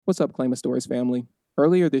What's up, Claim a Stories family?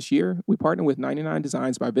 Earlier this year, we partnered with 99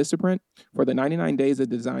 Designs by Vistaprint for the 99 Days of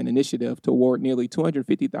Design initiative to award nearly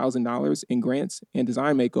 $250,000 in grants and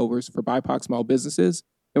design makeovers for BIPOC small businesses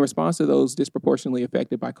in response to those disproportionately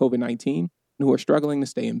affected by COVID-19 and who are struggling to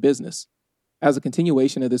stay in business. As a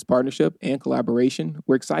continuation of this partnership and collaboration,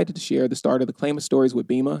 we're excited to share the start of the Claim a Stories with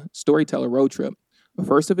Bima Storyteller Road Trip, a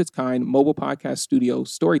first-of-its-kind mobile podcast studio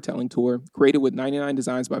storytelling tour created with 99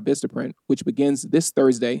 Designs by Vistaprint, which begins this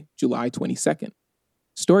Thursday, July 22nd.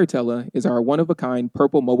 Storyteller is our one-of-a-kind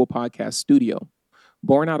purple mobile podcast studio,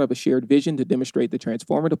 born out of a shared vision to demonstrate the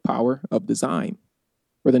transformative power of design.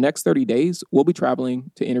 For the next 30 days, we'll be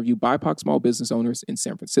traveling to interview BIPOC small business owners in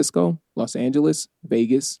San Francisco, Los Angeles,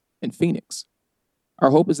 Vegas, and Phoenix.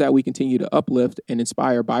 Our hope is that we continue to uplift and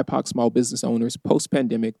inspire BIPOC small business owners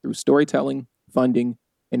post-pandemic through storytelling, funding,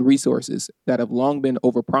 and resources that have long been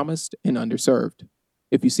overpromised and underserved.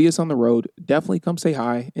 If you see us on the road, definitely come say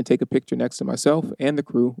hi and take a picture next to myself and the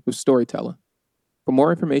crew with Storyteller. For more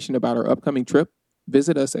information about our upcoming trip,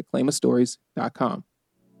 visit us at claimastories.com.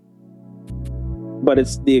 But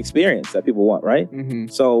it's the experience that people want, right? Mm-hmm.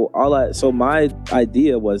 So my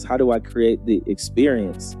idea was, how do I create the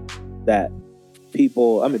experience that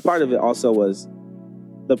people, part of it also was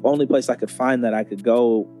the only place I could find that I could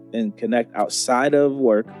go and connect outside of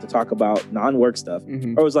work to talk about non-work stuff.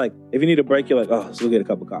 Mm-hmm. Or it was like, if you need a break, you're like, oh, let's go get a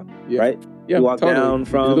cup of coffee, right? Yeah, you walk down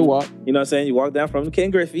from, you do the walk. You know what I'm saying? You walk down from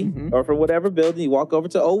Ken Griffey or from whatever building, you walk over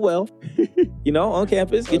to Well, on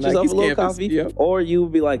campus, get yourself a little coffee. Yep. Or you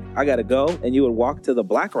would be like, I gotta go. And you would walk to the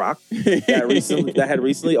Black Rock that had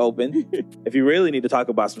recently opened. If you really need to talk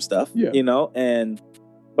about some stuff,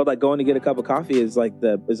 but like going to get a cup of coffee is like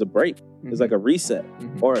is a break. It's like a reset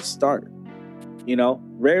or a start.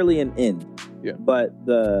 Rarely an end. Yeah. But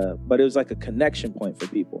it was like a connection point for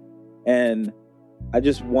people. And I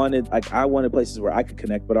just wanted places where I could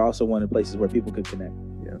connect, but I also wanted places where people could connect.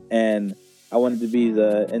 Yeah. And I wanted to be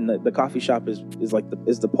the coffee shop is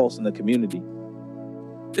the pulse in the community.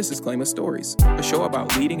 This is Claim a Stories, a show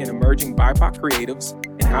about leading and emerging BIPOC creatives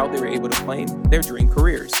and how they were able to claim their dream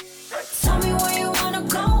careers. Tell me where you wanna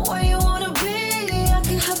go, where you wanna be. I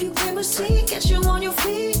can help you claim a seat, get you on your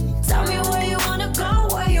feet. Tell me where you wanna go,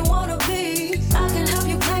 where you wanna be. I can help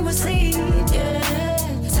you claim a seat,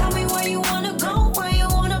 yeah. Tell me where you wanna go, where you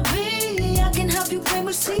wanna be. I can help you claim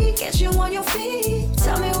a seat, get you on your feet.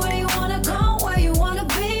 Tell me where you wanna go, where you wanna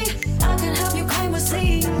be. I can help you claim a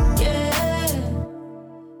seat, yeah.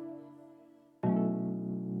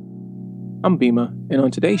 I'm Bima, and on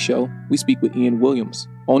today's show, we speak with Ian Williams,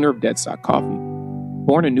 owner of Deadstock Coffee.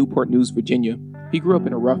 Born in Newport News, Virginia, he grew up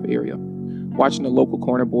in a rough area, watching the local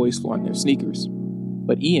corner boys flaunt their sneakers.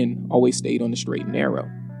 But Ian always stayed on the straight and narrow.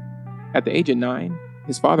 At the age of 9,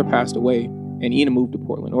 his father passed away, and Ian moved to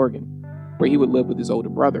Portland, Oregon, where he would live with his older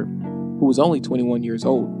brother, who was only 21 years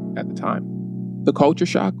old at the time. The culture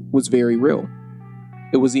shock was very real.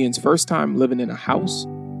 It was Ian's first time living in a house,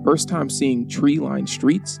 first time seeing tree-lined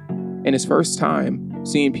streets, and his first time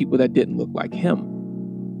seeing people that didn't look like him.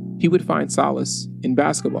 He would find solace in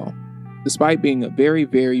basketball, despite being a very,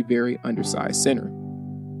 very, very undersized center.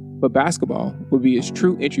 But basketball would be his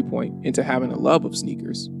true entry point into having a love of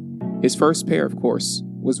sneakers. His first pair, of course,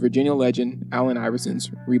 was Virginia legend Allen Iverson's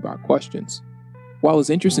Reebok Questions. While his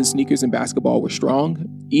interest in sneakers and basketball were strong,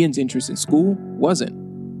 Ian's interest in school wasn't.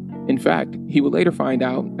 In fact, he would later find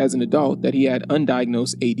out as an adult that he had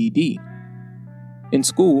undiagnosed ADD. In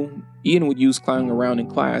school, Ian would use clowning around in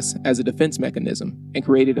class as a defense mechanism and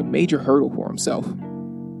created a major hurdle for himself.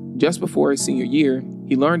 Just before his senior year,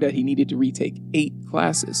 he learned that he needed to retake 8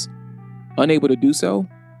 classes. Unable to do so,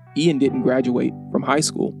 Ian didn't graduate from high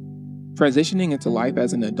school. Transitioning into life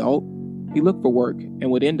as an adult, he looked for work and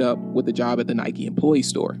would end up with a job at the Nike employee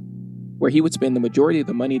store, where he would spend the majority of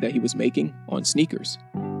the money that he was making on sneakers.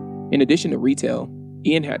 In addition to retail,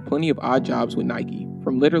 Ian had plenty of odd jobs with Nike,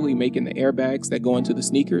 from literally making the airbags that go into the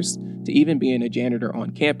sneakers to even being a janitor on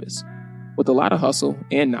campus. With a lot of hustle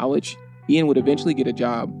and knowledge, Ian would eventually get a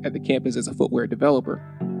job at the campus as a footwear developer,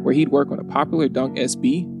 where he'd work on a popular Dunk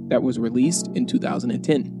SB that was released in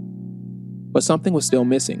 2010. But something was still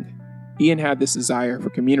missing. Ian had this desire for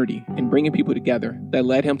community and bringing people together that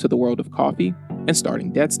led him to the world of coffee and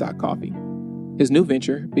starting Deadstock Coffee. His new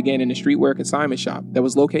venture began in a streetwear consignment shop that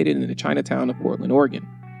was located in the Chinatown of Portland, Oregon.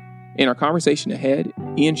 In our conversation ahead,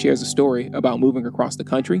 Ian shares a story about moving across the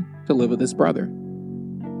country to live with his brother.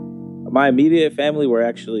 My immediate family were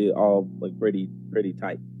actually all like pretty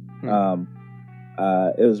tight.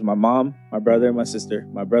 It was my mom, my brother, and my sister.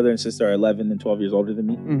 My brother and sister are 11 and 12 years older than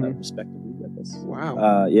me, respectively. I guess.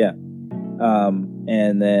 Wow. Yeah.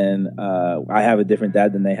 And then I have a different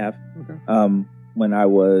dad than they have. Okay. when I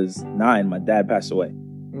was 9, my dad passed away.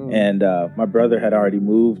 And my brother had already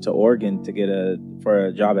moved to Oregon to get for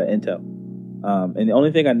a job at Intel. And the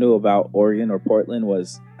only thing I knew about Oregon or Portland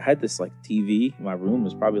was I had this like TV. My room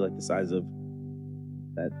was probably like the size of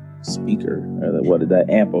that speaker or that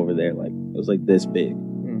amp over there. Like it was like this big.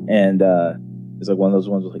 And it's like one of those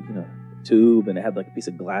ones with like, you know, a tube, and it had like a piece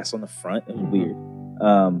of glass on the front. It was weird.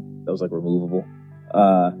 That was like removable.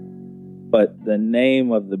 But the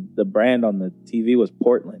name of the brand on the TV was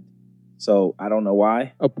Portland. So I don't know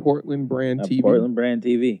why. A Portland brand TV? Portland brand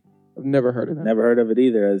TV. I've never heard of that. Never heard of it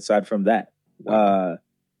either, aside from that. Wow.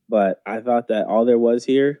 But I thought that all there was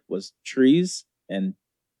here was trees and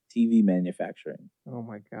TV manufacturing. Oh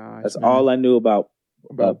my gosh. That's all I knew about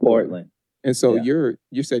Portland. And so you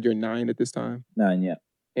said you're 9 at this time? 9, yeah.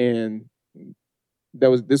 And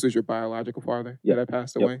this was your biological father that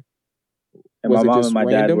passed away? And my mom and my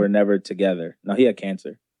dad were never together. No, he had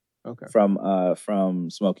cancer. Okay. From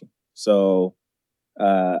smoking. So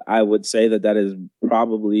I would say that is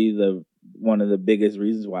probably one of the biggest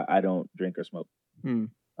reasons why I don't drink or smoke.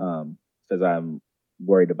 Because I'm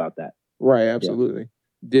worried about that. Right, absolutely.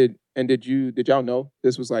 Yeah. Did y'all know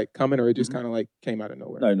this was like coming, or it just kind of like came out of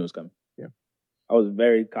nowhere? No, I knew it was coming. Yeah. I was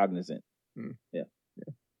very cognizant. Yeah.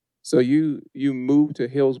 So you moved to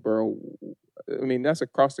Hillsboro. I mean, that's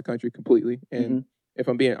across the country completely. And if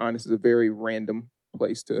I'm being honest, it's a very random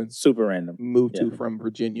place to super random move to from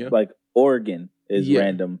Virginia. Like Oregon is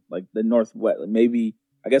random. Like the Northwest, maybe.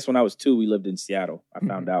 I guess when I was 2, we lived in Seattle. I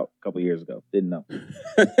found out a couple years ago. Didn't know.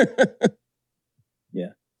 Yeah.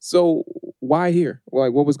 So why here?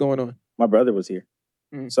 Like, what was going on? My brother was here.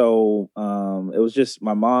 So it was just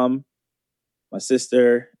my mom, my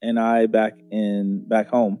sister, and I back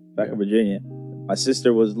home in Virginia. My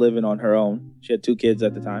sister was living on her own. She had 2 kids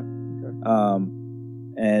at the time. Okay.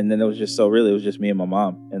 And then it was just it was just me and my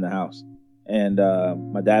mom in the house. And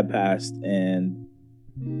my dad passed, and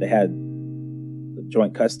they had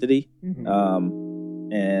joint custody.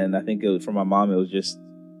 And I think it was for my mom, it was just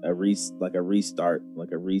a restart,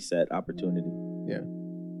 like a reset opportunity. Yeah.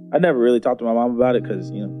 I never really talked to my mom about it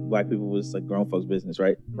because, you know, black people was like grown folks' business,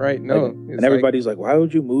 right? Right. No. Like, and everybody's like, why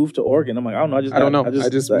would you move to Oregon? I'm like, I don't know. I don't know. I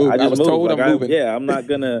just moved. I was told I'm moving. I'm not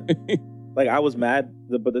gonna. Like, I was mad,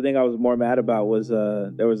 but the thing I was more mad about was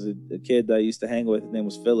there was a kid that I used to hang with. His name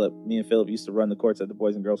was Philip. Me and Philip used to run the courts at the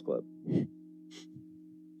Boys and Girls Club.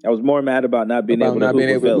 I was more mad about not being able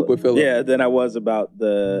to hoop with Philip. Yeah, than I was about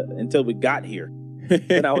until we got here.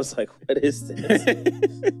 And I was like, what is this?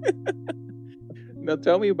 Now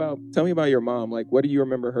tell me about your mom. Like, what do you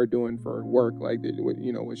remember her doing for work? Like,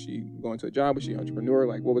 was she going to a job? Was she an entrepreneur?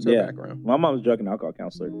 Like, what was her background? My mom was a drug and alcohol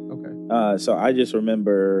counselor. Okay. So I just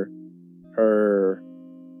remember her.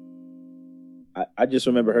 I just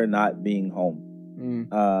remember her not being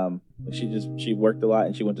home. She worked a lot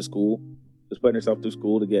and she went to school. Just putting herself through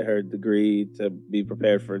school to get her degree to be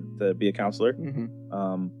prepared to be a counselor.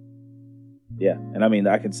 And I mean,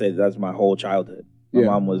 I can say that's my whole childhood. My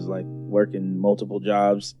mom was like working multiple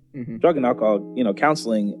jobs. Drug and alcohol,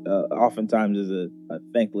 counseling oftentimes is a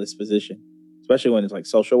thankless position, especially when it's like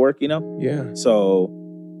social work, Yeah. So,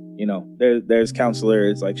 there's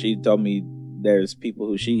counselors, like she told me there's people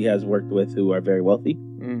who she has worked with who are very wealthy,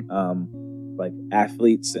 like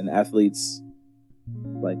athletes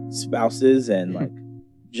like spouses and like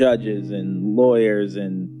judges and lawyers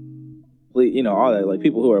and, all that, like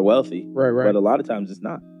people who are wealthy. Right. But a lot of times it's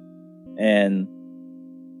not. And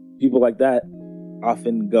people like that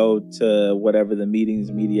often go to whatever the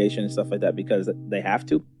meetings, mediation, and stuff like that because they have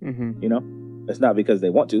to. It's not because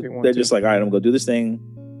they want to. They're just like, all right, I'm gonna go do this thing,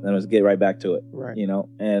 and then let's get right back to it. Right.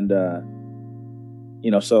 And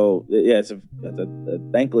so it's a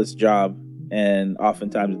thankless job, and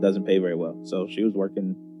oftentimes it doesn't pay very well. So she was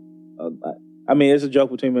working. I mean, it's a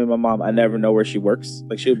joke between me and my mom. I never know where she works.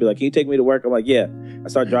 Like, she'll be like, can you take me to work? I'm like, yeah. I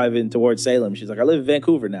start driving towards Salem. She's like, I live in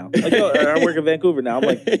Vancouver now. I'm like, I work in Vancouver now. I'm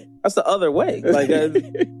like, that's the other way.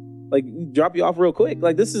 Like, drop you off real quick.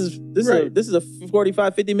 Like, this is a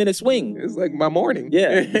 45, 50-minute swing. It's like my morning.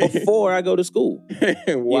 Yeah, before I go to school.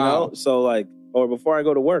 Wow. So, like, or before I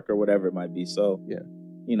go to work or whatever it might be. So, yeah.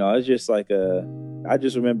 It's just like I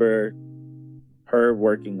just remember her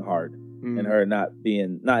working hard. And her not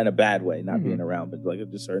in a bad way, not being around, but like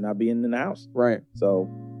just her not being in the house. Right. So,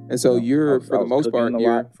 you're for the most part a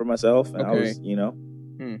lot for myself, and I was,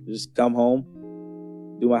 just come home,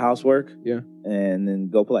 do my housework, and then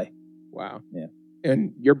go play. Wow. Yeah.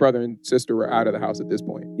 And your brother and sister were out of the house at this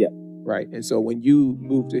point. Yeah. Right. And so when you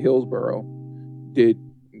moved to Hillsboro, did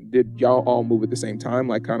y'all all move at the same time?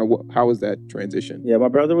 Like, kind of how was that transition? Yeah, my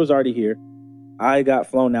brother was already here. I got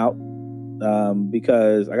flown out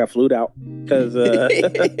because I got flued out because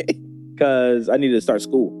I needed to start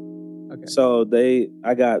school. Okay. So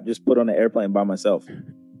I got just put on an airplane by myself.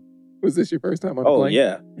 Was this your first time on a plane? Oh,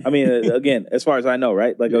 yeah. I mean, again, as far as I know,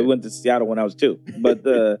 right? Like, I went to Seattle when I was 2. But,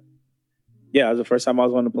 yeah, it was the first time I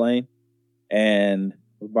was on the plane. And I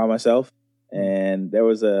was by myself. And there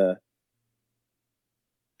was a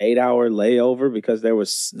 8-hour layover because there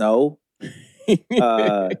was snow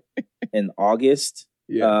in August.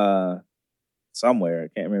 Yeah. Somewhere. I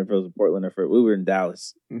can't remember if it was in Portland or we were in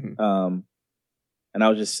Dallas. Mm-hmm. And I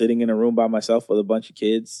was just sitting in a room by myself with a bunch of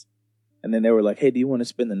kids. And then they were like, hey, do you want to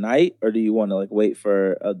spend the night or do you want to like wait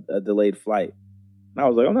for a delayed flight? And I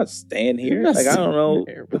was like, I'm not staying here. Like, I don't know.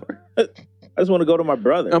 I just want to go to my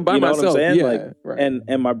brother. I'm by myself. What I'm saying? Yeah, like, right.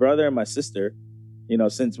 And my brother and my sister,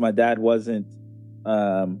 since my dad wasn't,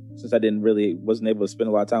 since I wasn't able to spend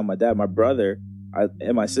a lot of time with my dad, my brother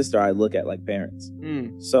and my sister, I look at like parents.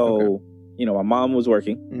 So, okay. My mom was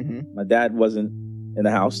working. Mm-hmm. My dad wasn't in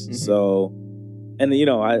the house. Mm-hmm. So, and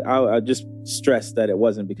I just stressed that it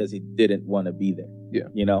wasn't because he didn't want to be there. Yeah.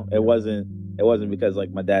 It wasn't because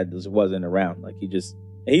like my dad just wasn't around. Like he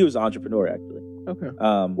was an entrepreneur actually. Okay.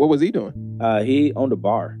 What was he doing? He owned a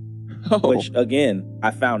bar, which again,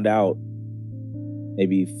 I found out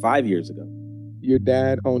maybe 5 years ago. Your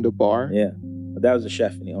dad owned a bar? Yeah. My dad was a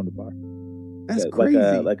chef and he owned a bar. That's crazy.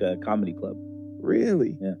 Like a comedy club.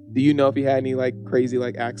 Really? Yeah. Do you know if he had any like crazy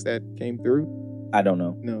like acts that came through? I don't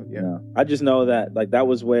know. No, yeah. No. I just know that like that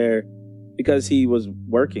was where, because he was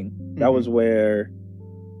working, that was where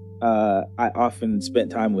I often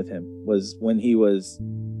spent time with him, was when he was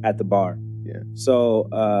at the bar. Yeah. So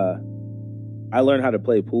I learned how to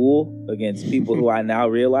play pool against people who I now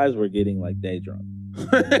realize were getting like day drunk.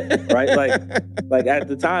 Right? Like at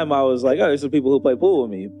the time I was like, oh, there's some people who play pool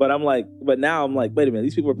with me. But now I'm like, wait a minute,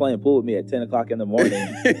 these people are playing pool with me at 10 o'clock in the morning.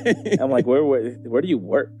 I'm like, where do you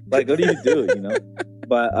work? Like, what do you do?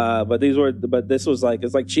 But this was like,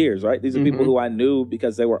 it's like Cheers, right? These are people who I knew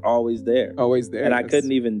because they were always there. Always there. And I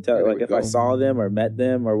couldn't even tell, like if I saw them or met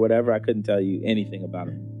them or whatever, I couldn't tell you anything about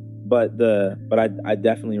them. But I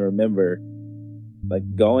definitely remember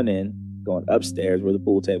like going upstairs where the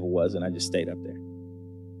pool table was, and I just stayed up there.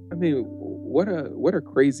 I mean, what a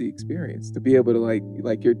crazy experience to be able to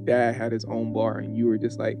like your dad had his own bar and you were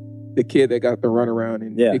just like the kid that got to run around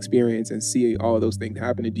and experience and see all of those things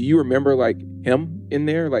happening. Do you remember like him in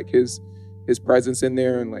there, like his presence in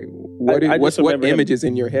there, and like what images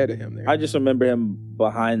in your head of him there? I just remember him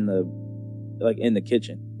behind in the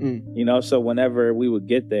kitchen. So whenever we would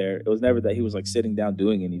get there, it was never that he was like sitting down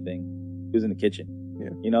doing anything. He was in the kitchen.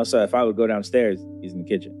 Yeah. So if I would go downstairs, he's in the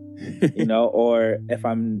kitchen. Or if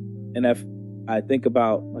I think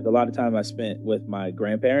about like a lot of time I spent with my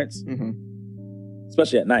grandparents,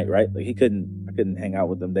 especially at night, right? Like I couldn't hang out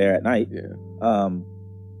with them there at night. Yeah.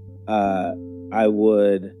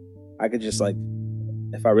 I could just like,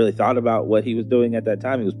 if I really thought about what he was doing at that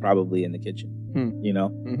time, he was probably in the kitchen.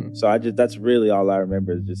 So that's really all I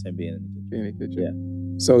remember is just him being in the kitchen. Yeah.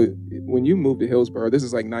 So when you moved to Hillsborough, this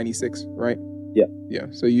is like 96, right? Yeah. Yeah.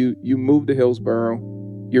 So you moved to Hillsborough.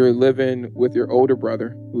 You're living with your older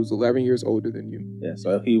brother, who's 11 years older than you. Yeah.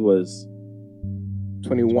 So he was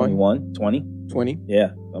 21? 20. 20?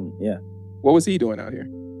 Yeah. Yeah. What was he doing out here?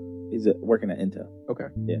 He's working at Intel. Okay.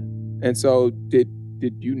 Yeah. And so did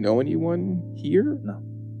you know anyone here? No,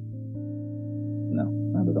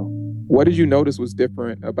 not at all. What did you notice was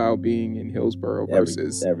different about being in Hillsborough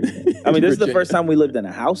versus everything? I mean, this is the first time we lived in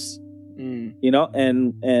a house.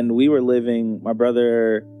 And we were living, my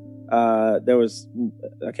brother, there was,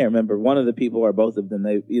 I can't remember, one of the people or both of them,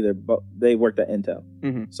 they worked at Intel.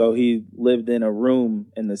 So he lived in a room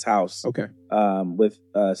in this house. Okay. With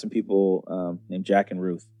some people named Jack and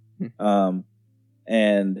Ruth.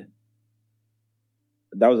 And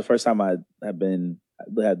that was the first time I had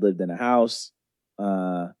lived in a house.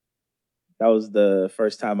 That was the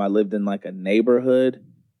first time I lived in like a neighborhood.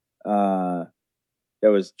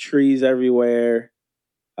 There was trees everywhere.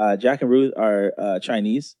 Jack and Ruth are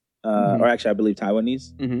Chinese, or actually I believe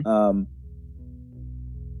Taiwanese.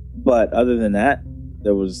 But other than that,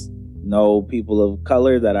 there was no people of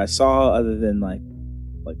color that I saw other than like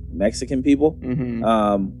Mexican people.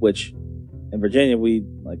 Which in Virginia, we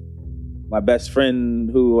like my best friend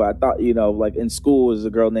who I thought, like in school was a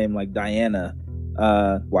girl named like Diana,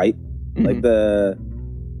 white. Like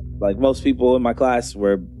most people in my class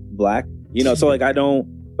were black. So like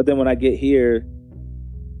but then when I get here,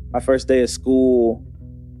 my first day of school,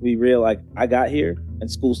 I got here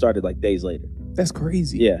and school started like days later. That's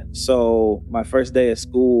crazy. Yeah. So my first day of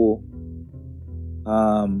school,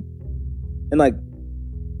 and like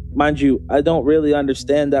mind you, I don't really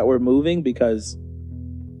understand that we're moving because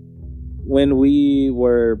when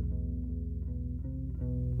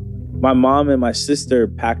my mom and my sister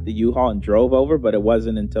packed the U-Haul and drove over, but it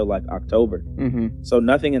wasn't until like October. Mm-hmm. So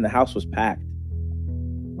nothing in the house was packed.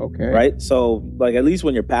 Okay. Right? So like at least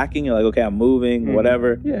when you're packing, you're like, okay, I'm moving,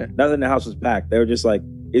 whatever. Yeah. Nothing in the house was packed. They were just like,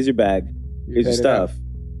 here's your bag. Here's your stuff.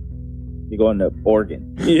 You're going to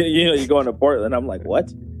Oregon. You're going to Portland. I'm like,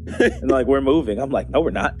 what? And like, we're moving. I'm like, no, we're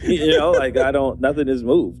not. Like nothing has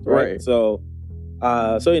moved. Right. So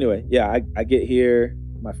anyway, yeah, I get here,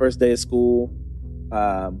 my first day of school.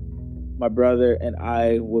 My brother and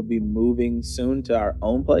I will be moving soon to our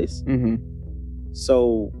own place. Mm-hmm.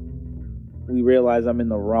 So we realize I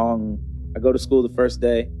go to school the first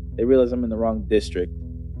day. They realize I'm in the wrong district.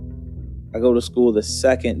 I go to school the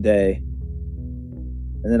second day.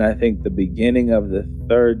 And then I think the beginning of the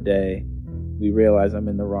third day, we realize I'm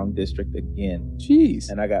in the wrong district again.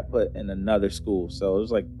 Jeez. And I got put in another school. So it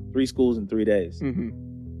was like 3 schools in 3 days. Mm-hmm.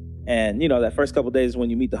 And, that first couple of days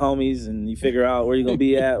when you meet the homies and you figure out where you're going to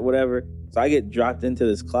be at, whatever. So I get dropped into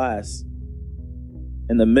this class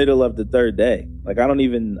in the middle of the third day. Like, I don't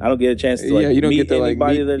get a chance to you don't meet get to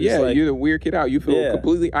anybody. you're the weird kid out. You feel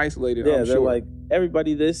completely isolated. Yeah, I'm they're sure. like,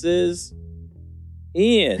 everybody, this is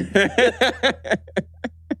Ian.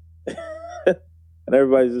 And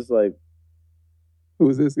everybody's just like,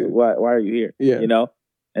 who's this guy? Why are you here? Yeah.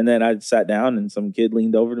 And then I sat down and some kid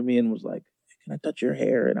leaned over to me and was like, can I touch your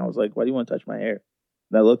hair? And I was like, why do you want to touch my hair?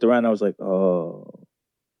 And I looked around and I was like, oh.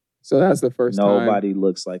 So that's the first time. Nobody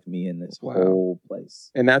looks like me in this whole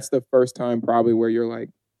place. And that's the first time probably where you're like,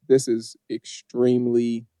 this is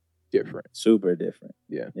extremely different. Super different.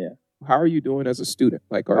 Yeah. Yeah. How are you doing as a student?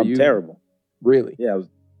 Like, I'm terrible. Really? Yeah.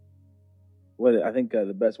 I think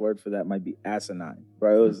the best word for that might be asinine,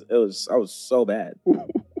 bro. I was so bad.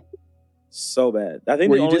 So bad. I think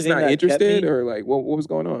were you just not interested, or like what was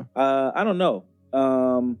going on? I don't know.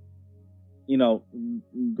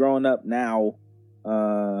 Growing up now,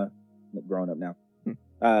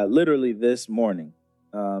 literally this morning.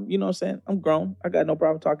 You know what I'm saying? I'm grown. I got no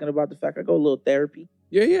problem talking about the fact I go a little therapy.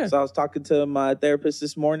 Yeah. So I was talking to my therapist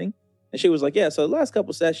this morning, and she was like, "Yeah, so the last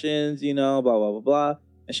couple sessions, blah blah blah blah,"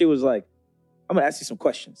 and she was like, "I'm gonna ask you some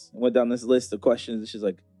questions." And went down this list of questions, and she's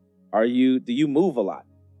like, do you move a lot?"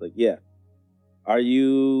 Like, yeah. Do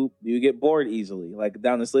you get bored easily? Like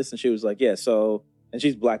down this list, and she was like, yeah. So, and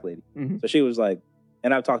she's a black lady, so she was like,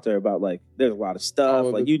 and I've talked to her about like, there's a lot of stuff,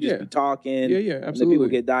 you just be talking, yeah, absolutely. And then people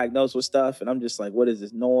get diagnosed with stuff, and I'm just like, what is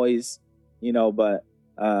this noise, But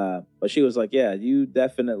she was like, yeah, you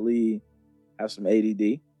definitely have some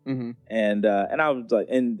ADD, mm-hmm. and I was like,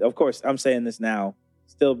 and of course, I'm saying this now,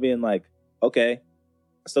 still being like, okay,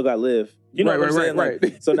 I still got to live, what I'm saying?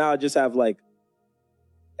 Right. So now I just have like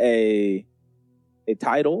a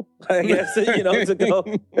title, I guess, to go.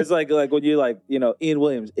 It's like when you like, Ian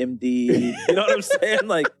Williams, MD, you know what I'm saying?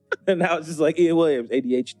 Like, and now it's just like Ian Williams,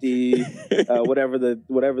 ADHD, whatever the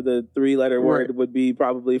 3-letter word would be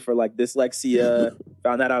probably for like dyslexia.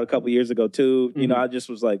 Found that out a couple years ago too. Mm-hmm. I just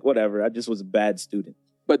was like, whatever. I just was a bad student.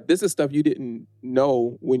 But this is stuff you didn't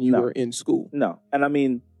know when you were in school. No. And I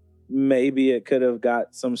mean, maybe it could have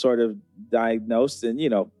got some sort of diagnosed, and,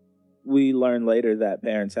 we learned later that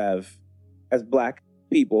parents have, as black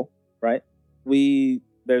people, right?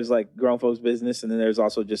 There's like grown folks business, and then there's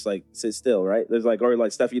also just like sit still, right? There's like, or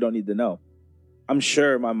like stuff you don't need to know. I'm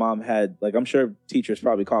sure my mom had, like, I'm sure teachers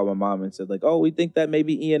probably called my mom and said like, oh, we think that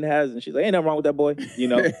maybe Ian has, and she's like, ain't nothing wrong with that boy,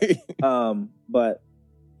 But,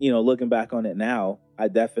 looking back on it now, I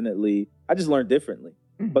just learned differently.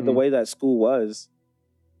 Mm-hmm. But the way that school was,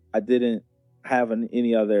 I didn't have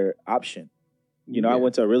any other option. I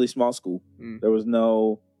went to a really small school. There was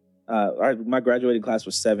no, my graduating class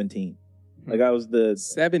was 17. Like I was the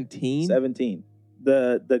 17.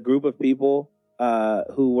 The group of people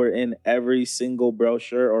who were in every single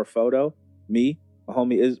brochure or photo. Me, my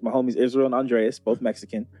homies Israel and Andreas, both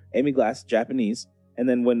Mexican. Amy Glass, Japanese. And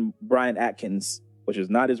then when Brian Atkins, which is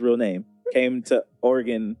not his real name, came to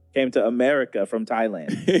America from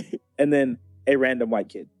Thailand. And then a random white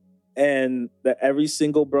kid. And every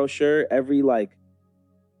single brochure, every like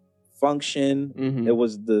function, it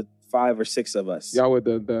was the 5 or 6 of us. Y'all were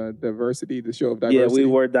the diversity, the show of diversity. Yeah, we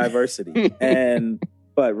were diversity.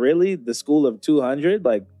 But really, the school of 200,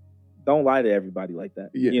 like, don't lie to everybody like that.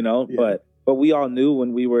 Yeah, Yeah. But we all knew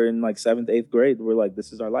when we were in like 7th, 8th grade, we're like,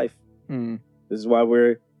 this is our life. This is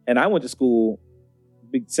why and I went to school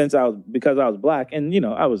because I was black, and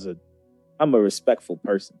I'm a respectful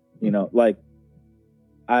person. Like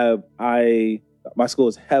my school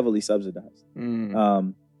is heavily subsidized.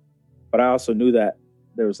 But I also knew that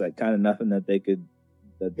there was like kind of nothing that they could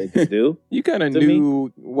that they could do. You kind of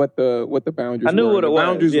knew what the boundaries were. I knew what it was. The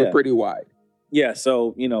boundaries were pretty wide. Yeah,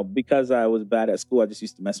 so, because I was bad at school, I just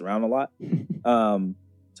used to mess around a lot.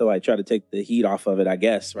 To like try to take the heat off of it, I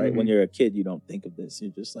guess, right? Mm-hmm. When you're a kid, you don't think of this.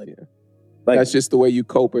 You're just like that's just the way you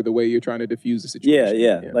cope or the way you're trying to diffuse the situation.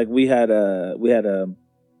 Yeah. Like we had an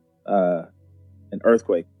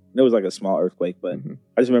earthquake. It was like a small earthquake, but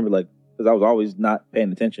I just remember like, because I was always not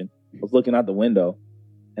paying attention. I was looking out the window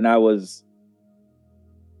and the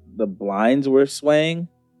blinds were swaying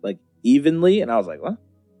like evenly. And I was like, what?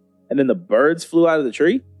 And then the birds flew out of the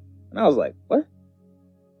tree. And I was like, what?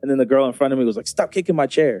 And then the girl in front of me was like, stop kicking my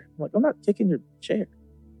chair. I'm like, I'm not kicking your chair.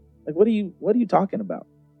 Like, what are you talking about?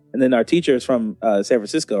 And then our teacher is from San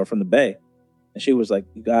Francisco or from the Bay. And she was like,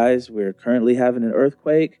 you guys, we're currently having an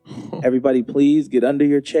earthquake. Everybody, please get under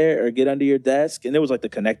your chair or get under your desk. And it was like the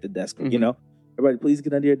connected desk, Everybody, please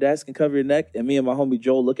get under your desk and cover your neck. And me and my homie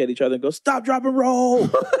Joel look at each other and go, stop, drop, and roll.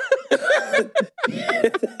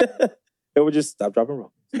 And we're just stop, drop, and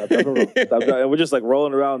roll. Stop, drop, and roll. Stop, drop. And we're just like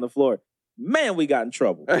rolling around on the floor. Man, we got in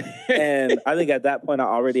trouble. And I think at that point, I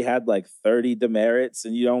already had like 30 demerits,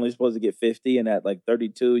 and you're only supposed to get 50. And at like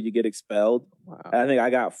 32, you get expelled. Wow. And I think I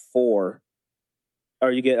got 4.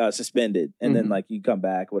 Or you get suspended, and then like you come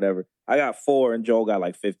back, whatever. I got 4, and Joel got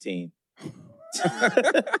like 15.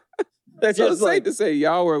 That's so just safe to say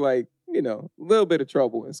y'all were like, a little bit of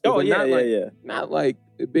trouble in school. Oh, yeah, Not like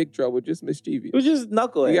big trouble, just mischievous. It was just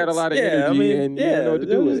knuckleheads. You got a lot of energy and you didn't know what to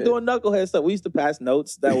do with it. Doing knucklehead stuff. We used to pass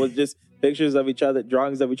notes that was just pictures of each other,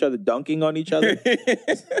 drawings of each other dunking on each other.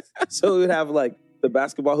 So we would have like the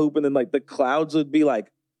basketball hoop, and then like the clouds would be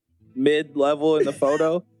like mid-level in the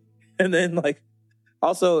photo. And then like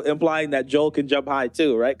also implying that Joel can jump high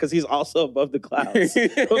too, right? Because he's also above the clouds.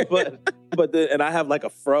 And I have like a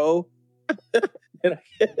fro.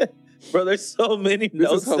 Bro, there's so many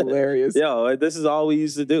notes. This is hilarious. This is all we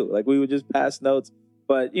used to do. Like we would just pass notes.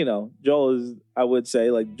 But, Joel is, I would say,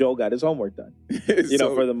 like Joel got his homework done,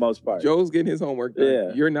 so for the most part. Joel's getting his homework done.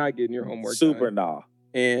 Yeah. You're not getting your homework done. Nah.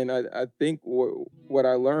 And I think what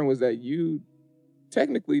I learned was that you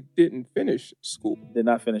technically didn't finish school. Did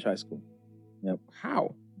not finish high school. Yep.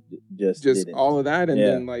 How? Just all of that and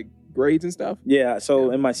then like grades and stuff? Yeah.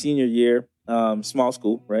 So in my senior year, small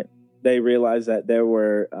school, right? They realized that there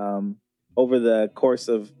were, over the course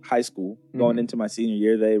of high school, going into my senior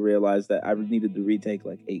year, they realized that I needed to retake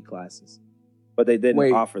like 8 classes. But they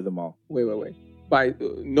didn't offer them all. Wait.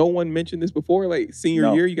 No one mentioned this before? Like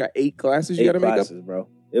senior year, you got 8 classes you got to make up? 8 classes, bro.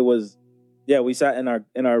 It was, we sat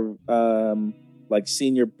in our like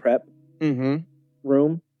senior prep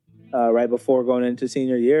room right before going into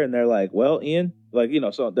senior year. And they're like, well, Ian, like,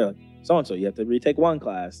 so they're like, so-and-so, you have to retake 1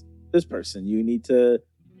 class. This person, you need to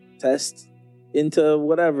test into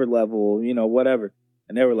whatever level, whatever.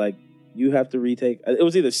 And they were like, you have to retake. It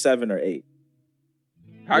was either 7 or 8.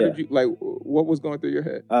 How did you, like, what was going through your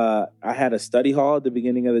head? I had a study hall at the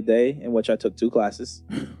beginning of the day in which I took 2 classes.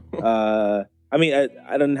 I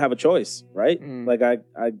didn't have a choice, right? Like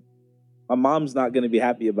my mom's not going to be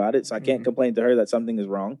happy about it. So I can't complain to her that something is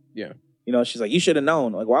wrong. Yeah. She's like, you should have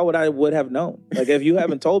known. Like, why would I have known? Like, if you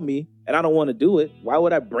haven't told me and I don't want to do it, why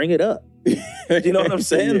would I bring it up? Do you know what I'm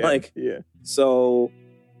saying? So,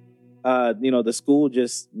 the school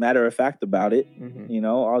just matter of fact about it,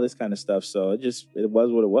 all this kind of stuff. So it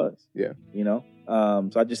was what it was. Yeah.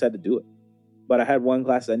 So I just had to do it. But I had 1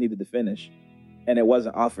 class I needed to finish, and it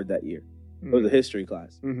wasn't offered that year. It was a history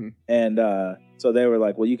class. And so they were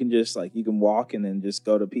like, well, you can just like, you can walk and then just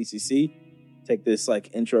go to PCC, take this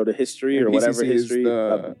like intro to history or whatever history.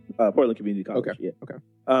 Portland Community College. Okay.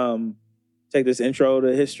 Take this intro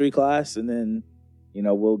to history class, and then,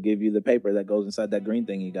 we'll give you the paper that goes inside that green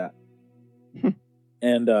thing you got.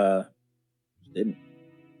 And didn't.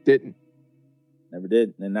 Never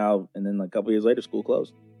did. And then like a couple years later, school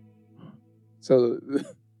closed. So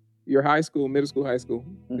your high school, middle school, high school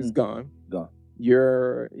is gone. Gone.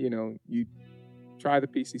 You're, you try the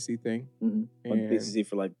PCC thing. Went to PCC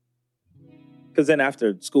for like, because then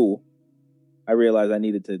after school, I realized I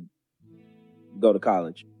needed to go to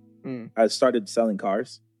college. I started selling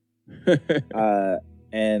cars.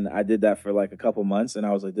 And I did that for like a couple months, and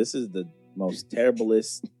I was like, this is the most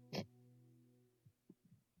terriblest.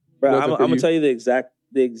 Bro, I'm gonna tell you the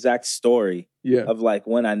exact story of like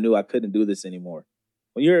when I knew I couldn't do this anymore.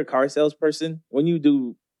 When you're a car salesperson, when you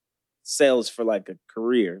do sales for like a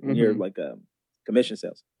career, when you're like a commission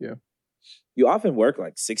sales, you often work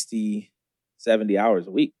like 60, 70 hours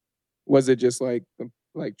a week. Was it just like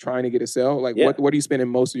trying to get a sale? Like what are you spending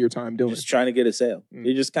most of your time doing? Just trying to get a sale.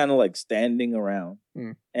 You're just kind of like standing around.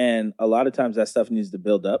 And a lot of times that stuff needs to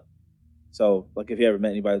build up. So like if you ever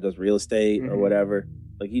met anybody who does real estate or whatever,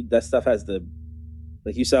 Like that stuff has the,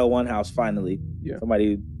 like you sell one house finally,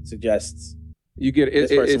 somebody suggests you get it's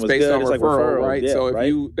based good. on It's like referral, right? Yeah, so if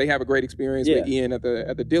right? they have a great experience with Ian at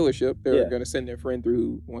the dealership, they're going to send their friend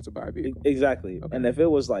through who wants to buy a vehicle. Exactly. Okay. And if it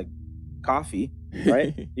was like coffee,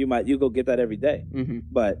 right? you go get that every day.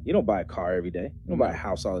 But you don't buy a car every day. You don't buy a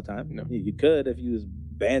house all the time. No. You could if you was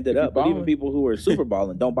banded up. But even people who are super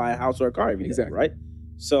balling don't buy a house or a car every day, right?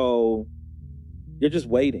 So you're just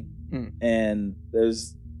waiting. And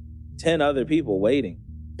there's 10 other people waiting.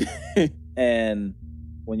 And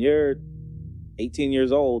when you're 18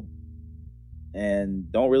 years old and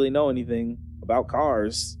don't really know anything about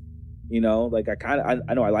cars, you know, like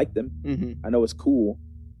I know I like them. I know it's cool.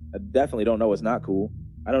 I definitely don't know what's not cool.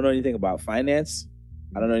 I don't know anything about finance.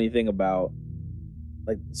 I don't know anything about,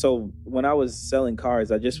 like, so when I was selling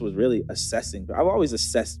cars, I just was really assessing. I've always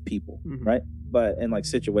assessed people, right? But in like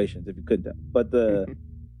situations, if you could tell. But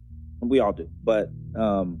we all do. But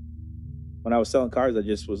when I was selling cars, I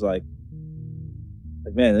just was like,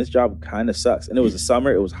 man, this job kind of sucks. And it was the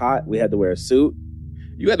summer. It was hot. We had to wear a suit.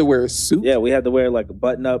 You had to wear a suit? Yeah, we had to wear like a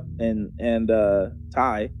button up and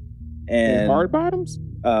tie. And hard bottoms?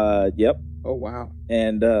 Yep. Oh, wow.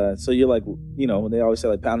 And so you're like, you know, they always say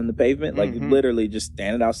like pounding the pavement, like literally just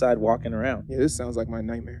standing outside walking around. Yeah, this sounds like my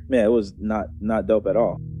nightmare. Yeah, it was not dope at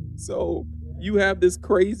all. So you have this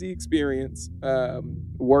crazy experience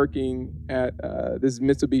working at this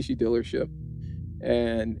Mitsubishi dealership.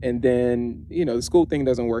 And then, you know, the school thing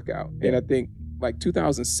doesn't work out. Yeah. And I think like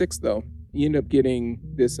 2006, though, you end up getting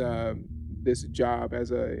this this job as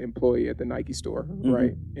an employee at the Nike store,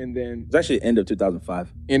 right? And then... It's actually end of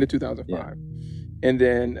 2005. End of 2005. Yeah. And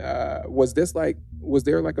then was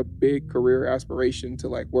there like a big career aspiration to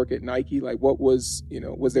like work at Nike? Like what was, you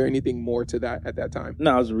know, was there anything more to that at that time?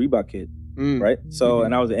 No, I was a Reebok kid, right? So,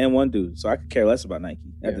 and I was an N1 dude, so I could care less about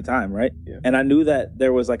Nike at the time, right? Yeah. And I knew that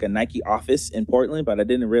there was like a Nike office in Portland, but I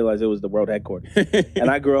didn't realize it was the world headquarters. And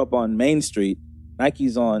I grew up on Main Street.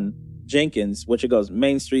 Nike's on Jenkins, which it goes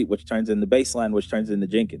Main Street, which turns into Baseline, which turns into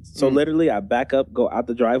Jenkins. So literally I back up, go out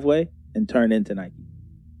the driveway and turn into Nike.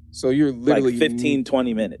 So you're literally like 15,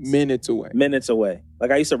 20 minutes. Minutes away.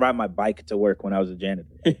 Like I used to ride my bike to work when I was a janitor.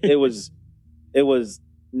 It was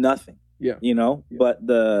nothing. Yeah. You know?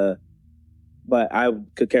 Yeah. But I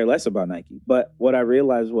could care less about Nike. But what I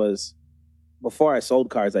realized was before I sold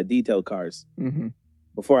cars, I detailed cars.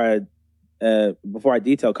 Before I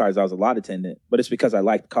detailed cars, I was a lot attendant, but it's because I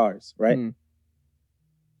liked cars, right? And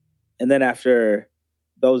then after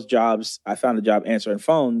those jobs, I found a job answering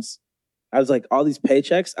phones. I was like, all these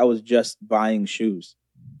paychecks, I was just buying shoes.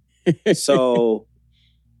 So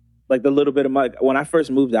like the little bit of money, when I first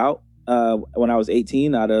moved out, when I was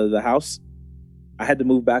 18 out of the house, I had to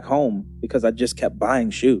move back home because I just kept buying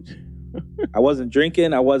shoes. I wasn't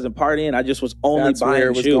drinking, I wasn't partying, I just was only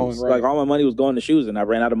buying shoes. Going, right. Like all my money was going to shoes and I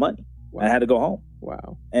ran out of money. Wow. I had to go home.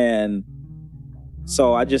 Wow. And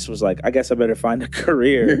so I just was like, I guess I better find a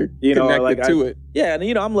career, you know, like to it. Yeah. And,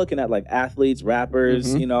 you know, I'm looking at like athletes,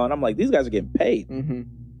 rappers, you know, and I'm like, these guys are getting paid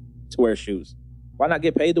to wear shoes. Why not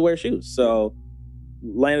get paid to wear shoes? So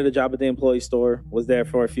landed a job at the employee store, was there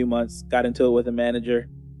for a few months, got into it with a manager,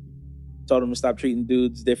 told him to stop treating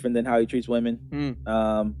dudes different than how he treats women.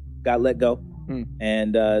 Got let go.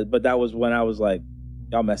 And, but that was when I was like,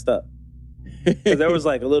 y'all messed up. Because there was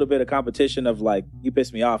like a little bit of competition of like, you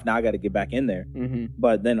pissed me off, now I got to get back in there.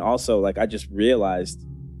 But then also like I just realized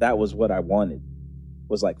that was what I wanted,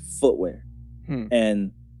 was like footwear.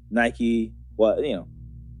 And Nike, well, you know,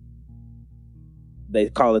 they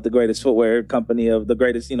call it the greatest footwear company of the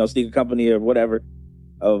greatest, you know, sneaker company or whatever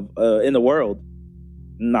of in the world.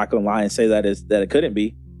 I'm not gonna lie and say that it couldn't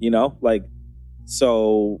be, you know, like,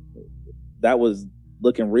 so that was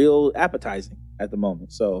looking real appetizing at the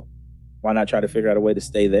moment. So why not try to figure out a way to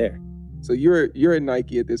stay there? So you're at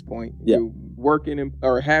Nike at this point. Yeah. You're working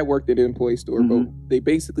or had worked at an employee store, but they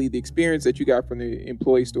basically, the experience that you got from the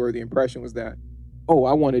employee store, the impression was that, oh,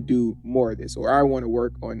 I want to do more of this, or I want to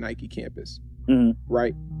work on Nike campus,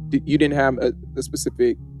 right? You didn't have a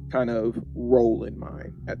specific kind of role in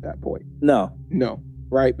mind at that point. No,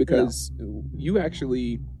 right? Because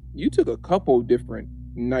you took a couple different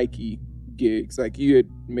Nike gigs. Like you had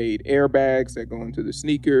made airbags that go into the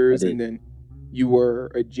sneakers, and then you were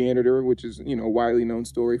a janitor, which is, you know, a widely known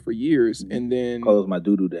story for years. And then those my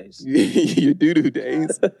doo-doo days. Your doo-doo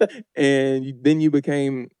days. And then you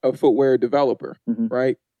became a footwear developer,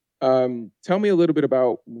 right? Tell me a little bit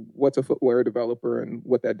about what's a footwear developer and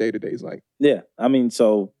what that day-to-day is like. Yeah. I mean,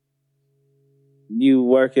 so you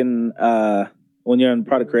work in, when you're on the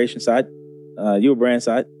product creation side, you're brand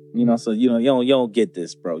side, you know, so, you know, you don't get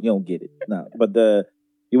this, bro. You don't get it. No, but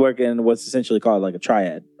You work in what's essentially called like a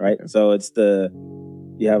triad, right? Okay. So it's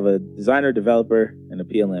you have a designer, developer, and a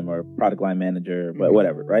PLM or product line manager, but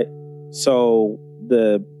whatever, right? So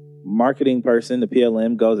the marketing person, the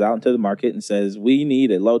PLM, goes out into the market and says, we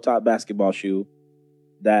need a low top basketball shoe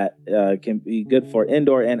that can be good for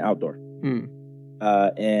indoor and outdoor.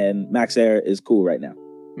 And Max Air is cool right now.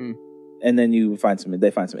 And then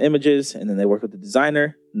they find some images, and then they work with the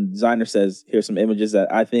designer. And the designer says, here's some images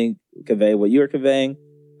that I think convey what you're conveying.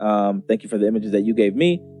 Thank you for the images that you gave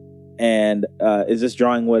me. And is this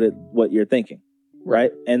drawing what you're thinking?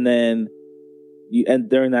 Right. And then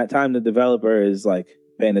during that time, the developer is like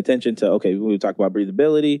paying attention to, okay, we talk about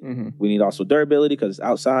breathability. We need also durability because it's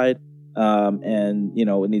outside. And, you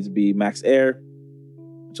know, it needs to be Max Air.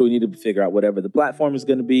 So we need to figure out whatever the platform is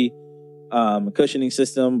going to be, cushioning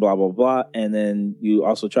system, blah, blah, blah. And then you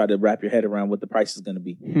also try to wrap your head around what the price is going to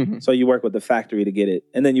be. So you work with the factory to get it.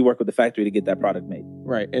 And then you work with the factory to get that product made.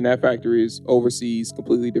 Right. And that factory is overseas,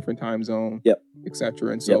 completely different time zone, et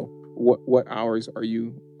cetera. And so what hours are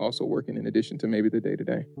you also working in addition to maybe the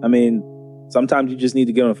day-to-day? I mean, sometimes you just need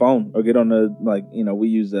to get on the phone or get on we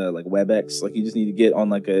use like WebEx. Like you just need to get on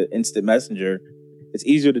like an instant messenger. It's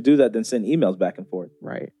easier to do that than send emails back and forth.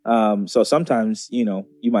 Right. So sometimes, you know,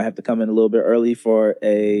 you might have to come in a little bit early for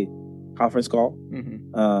a conference call.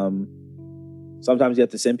 Sometimes you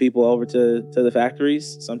have to send people over to the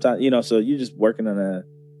factories. Sometimes, you know, so you're just working on the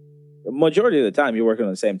majority of the time, you're working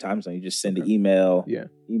on the same time zone. You just send an email. Yeah.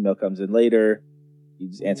 Email comes in later. You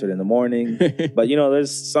just answer it in the morning. But, you know,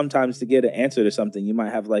 there's sometimes to get an answer to something, you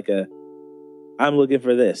might have like I'm looking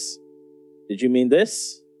for this. Did you mean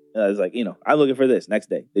this? And I was like, you know, I'm looking for this. Next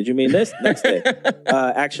day. Did you mean this? Next day.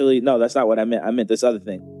 Actually, no, that's not what I meant. I meant this other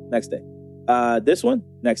thing. Next day. This one?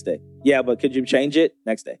 Next day. Yeah, but could you change it?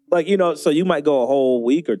 Next day. Like, you know, so you might go a whole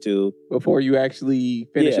week or two before you actually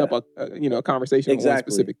finish up a conversation on one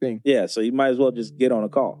specific thing. Yeah, so you might as well just get on a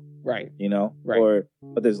call. Right. You know? Right.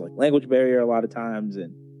 But there's like language barrier a lot of times,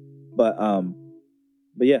 but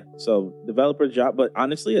yeah, so developer job, but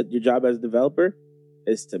honestly, your job as a developer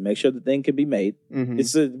is to make sure the thing can be made.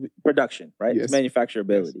 It's a production, right? Yes. It's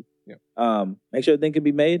manufacturability. Yes. Make sure the thing can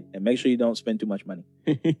be made and make sure you don't spend too much money.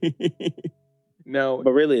 No.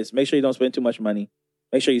 But really, it's make sure you don't spend too much money.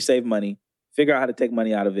 Make sure you save money. Figure out how to take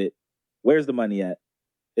money out of it. Where's the money at?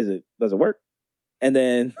 Does it work? And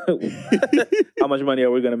then how much money are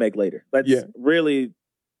we going to make later? That's really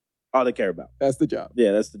all they care about. That's the job.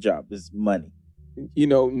 Yeah, that's the job. It's money. You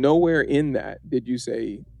know, nowhere in that did you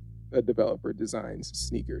say a developer designs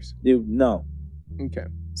sneakers. No. Okay.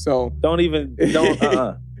 So don't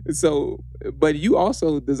So, but you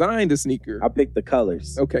also designed a sneaker. I picked the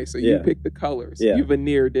colors. Okay, so you picked the colors. Yeah. You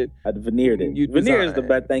veneered it. I veneered it. Veneer is the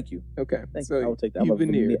best. Thank you. Okay. So I will take that.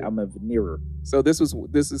 I'm a veneerer. So this is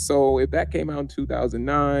so if that came out in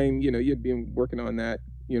 2009, you know, you'd been working on that,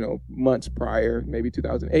 you know, months prior, maybe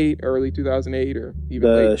 2008, early 2008, or even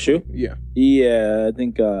the late. Shoe? Yeah. Yeah, I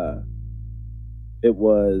think it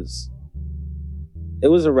was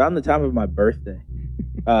around the time of my birthday.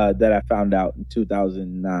 That I found out in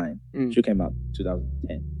 2009. Shoe came out in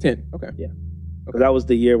 2010. Okay. Yeah. Because that was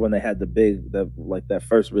the year when they had that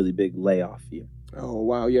first really big layoff year. Oh,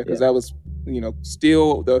 wow. Yeah, because that was, you know,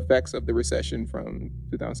 still the effects of the recession from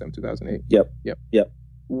 2007, 2008. Yep.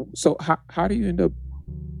 So how do you end up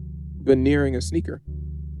veneering a sneaker?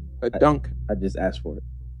 A dunk? I just asked for it.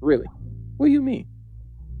 Really? What do you mean?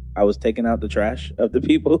 I was taking out the trash of the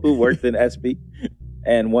people who worked in SB.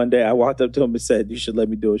 And one day I walked up to them and said, you should let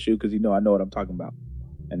me do a shoe because, you know, I know what I'm talking about.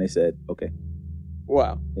 And they said, okay.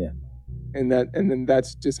 Wow. Yeah. And then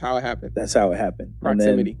that's just how it happened. That's how it happened.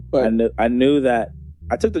 Proximity. But I knew that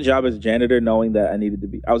I took the job as a janitor knowing that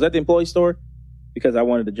I was at the employee store because I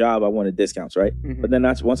wanted the job. I wanted discounts, right? But then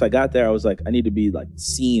once I got there, I was like, I need to be like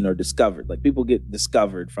seen or discovered. Like people get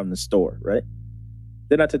discovered from the store, right?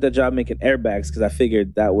 Then I took that job making airbags because I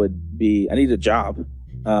figured I needed a job.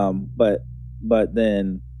 But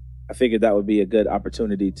then I figured that would be a good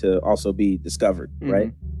opportunity to also be discovered,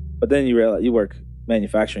 right? But then you realize you work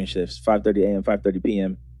manufacturing shifts, 5:30 a.m., 5:30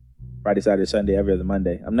 p.m., Friday, Saturday, Sunday, every other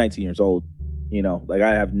Monday. I'm 19 years old, you know, like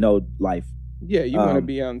I have no life. Yeah, you want to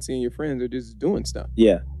be out and seeing your friends or just doing stuff.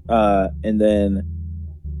 Yeah. And then,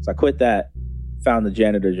 so I quit that, found the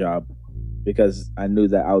janitor job because I knew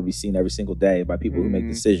that I would be seen every single day by people who make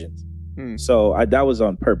decisions. So that was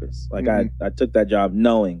on purpose. Like I took that job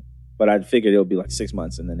knowing, but I figured it would be like 6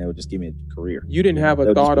 months and then they would just give me a career. You didn't have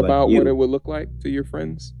a thought about what it would look like to your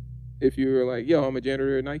friends? If you were like, yo, I'm a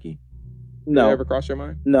janitor at Nike? No. Did it ever cross your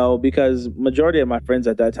mind? No, because majority of my friends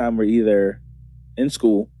at that time were either in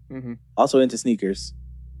school, also into sneakers,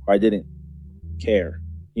 or I didn't care.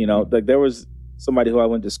 You know, like there was somebody who I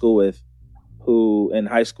went to school with, who in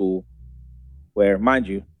high school, where, mind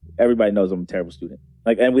you, everybody knows I'm a terrible student.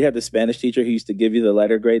 Like, and we had the Spanish teacher who used to give you the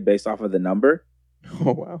letter grade based off of the number.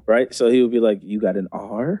 Oh, wow. Right? So he would be like, you got an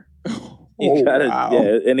R? Wow.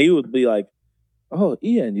 Yeah. And he would be like, oh,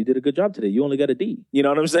 Ian, you did a good job today. You only got a D. You know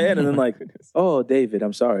what I'm saying? And then like, oh, David,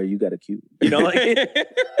 I'm sorry, you got a Q. You know, like,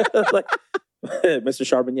 like Mr.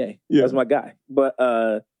 Charbonnier. Yeah. That's my guy. But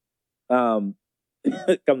come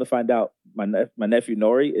to find out, my nephew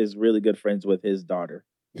Nori is really good friends with his daughter.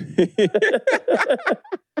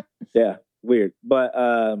 Yeah, weird. But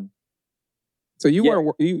so you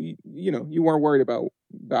weren't you weren't worried about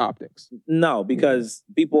the optics. No, because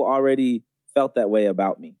people already felt that way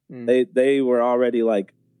about me. They were already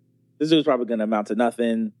like, this dude's probably going to amount to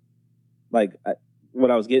nothing. Like,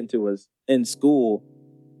 what I was getting to was in school,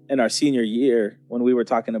 in our senior year, when we were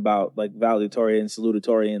talking about like valedictorian and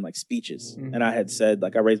salutatorian like speeches, and I had said,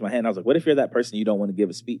 like, I raised my hand, I was like, what if you're that person you don't want to give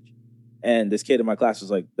a speech? And this kid in my class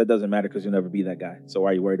was like, that doesn't matter because you'll never be that guy. So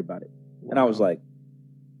why are you worried about it? Wow. And I was like,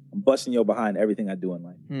 I'm busting your behind everything I do in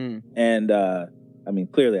life. And I mean,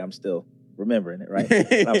 clearly I'm still remembering it, right?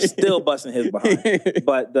 And I'm still busting his behind.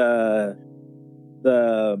 But the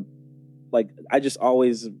like, I just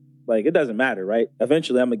always, like, it doesn't matter, right?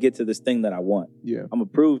 Eventually I'm going to get to this thing that I want. Yeah. I'm going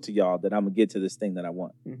to prove to y'all that I'm going to get to this thing that I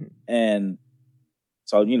want. And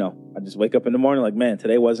so, you know, I just wake up in the morning like, man,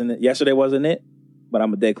 today wasn't it. Yesterday wasn't it. But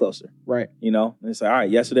I'm a day closer. Right. You know? And it's like, all right,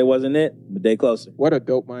 yesterday wasn't it, I'm a day closer. What a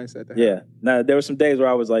dope mindset to have. Yeah. Now, there were some days where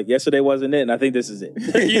I was like, yesterday wasn't it, and I think this is it.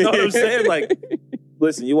 You know what I'm saying? Like,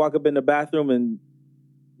 listen, you walk up in the bathroom and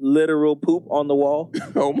literal poop on the wall.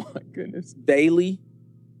 Oh, my goodness. Daily.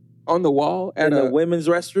 On the wall? In the women's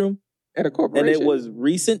restroom. At a corporation? And it was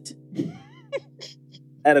recent.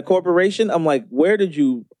 At a corporation. I'm like, where did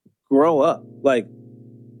you grow up? Like,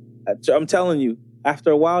 I'm telling you,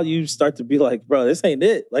 after a while, you start to be like, bro, this ain't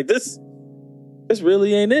it. Like, this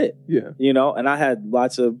really ain't it. Yeah. You know, and I had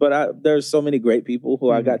lots of, but there's so many great people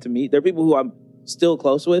who I got to meet. There are people who I'm still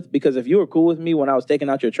close with, because if you were cool with me when I was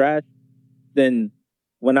taking out your trash, then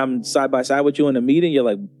when I'm side by side with you in a meeting, you're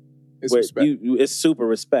like, it's respect. It's super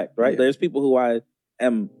respect, right? Yeah. There's people who I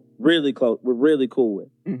am really close, we're really cool with.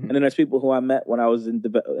 And then there's people who I met when I was in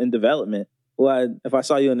development, who if I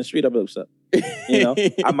saw you in the street, I'd be like, what's up? You know,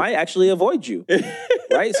 I might actually avoid you,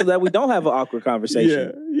 right? So that we don't have an awkward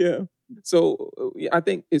conversation. Yeah. So I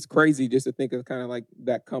think it's crazy just to think of kind of like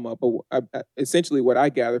that come up. But essentially what I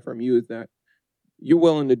gather from you is that you're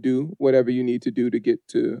willing to do whatever you need to do to get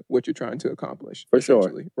to what you're trying to accomplish. For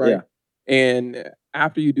sure. Right? Yeah. And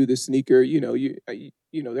after you do the sneaker, you know,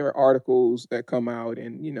 there are articles that come out,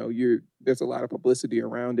 and, you know, there's a lot of publicity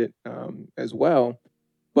around it as well.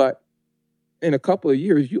 But in a couple of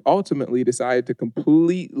years, you ultimately decided to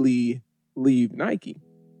completely leave Nike.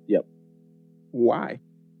 Yep. Why?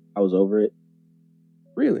 I was over it.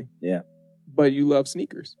 Really? Yeah. But you love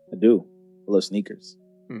sneakers. I do. I love sneakers.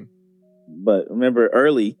 But remember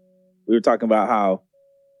early, we were talking about how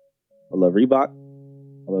I love Reebok.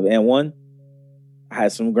 I love N1. I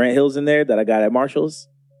had some Grant Hills in there that I got at Marshall's.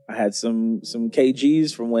 I had some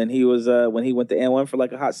KGs from when he went to N1 for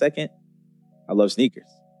like a hot second. I love sneakers.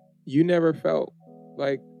 You never felt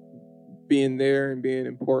like being there and being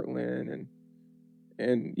in Portland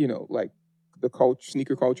and you know, like the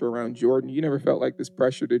sneaker culture around Jordan, you never felt like this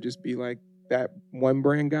pressure to just be like that one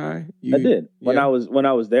brand guy? I did. When I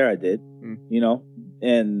was there, I did. You know,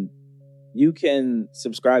 and you can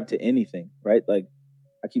subscribe to anything, right? Like,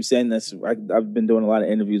 I keep saying this. I've been doing a lot of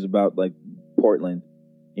interviews about like Portland,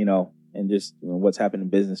 you know, and just, you know, what's happening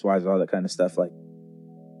business wise, all that kind of stuff. Like,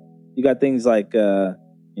 you got things like,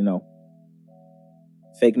 you know,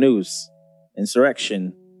 fake news,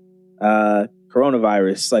 insurrection,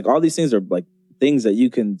 coronavirus, like all these things are like things that you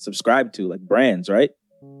can subscribe to, like brands, right?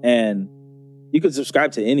 And you can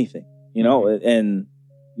subscribe to anything, you know, and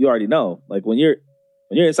you already know, like when you're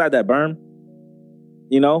inside that berm,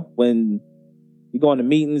 you know, when you go into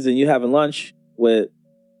meetings and you having lunch with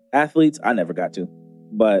athletes, I never got to,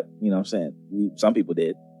 but you know what I'm saying, some people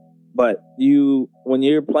did. But when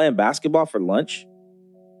you're playing basketball for lunch,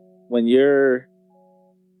 when you're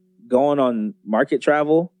going on market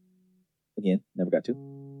travel, again, never got to.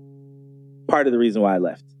 Part of the reason why I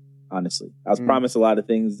left, honestly. I was promised a lot of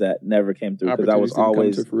things that never came through because I was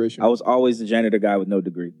always the janitor guy with no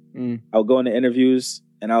degree. I would go into interviews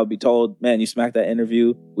and I would be told, man, you smacked that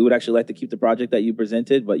interview. We would actually like to keep the project that you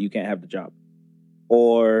presented, but you can't have the job.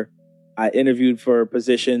 Or I interviewed for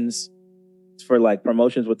positions for like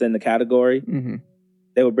promotions within the category.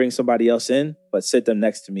 They would bring somebody else in, but sit them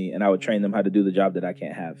next to me and I would train them how to do the job that I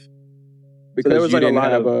can't have. Because so there was like a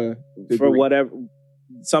lot of for whatever.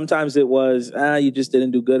 sometimes it was, you just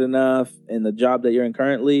didn't do good enough in the job that you're in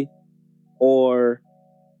currently. Or,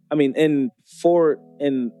 I mean, in 4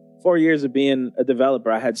 years of being a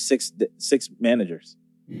developer, I had six managers.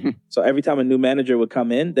 So every time a new manager would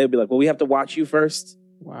come in, they'd be like, well, we have to watch you first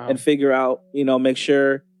and figure out, make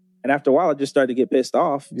sure. And after a while, I just started to get pissed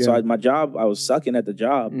off. Yeah. So I was sucking at the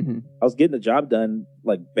job. I was getting the job done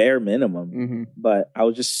like bare minimum, but I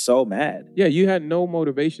was just so mad. Yeah, you had no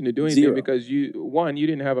motivation to do anything because you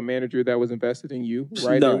didn't have a manager that was invested in you,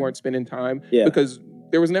 right? They weren't spending time because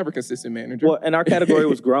there was never a consistent manager. Well, and our category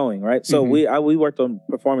was growing, right? So we worked on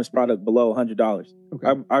performance product below $100.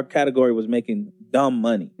 Okay. Our category was making dumb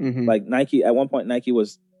money. Like Nike, at one point, Nike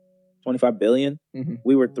was $25 billion.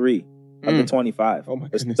 We were 3 of the 25. Oh my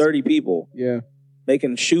goodness. There's 30 people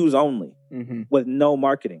making shoes only with no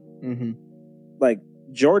marketing. Like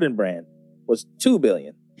Jordan brand was $2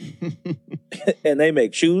 billion. And they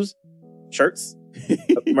make shoes, shirts,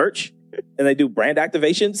 merch, and they do brand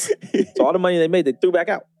activations. So all the money they made, they threw back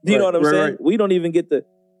out. Do you know what I'm saying? Right. We don't even get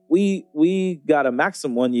we got a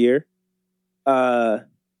Maxim one year.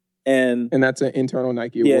 And that's an internal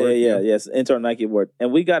Nike award. Yes, internal Nike award.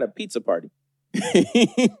 And we got a pizza party.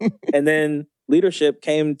 And then leadership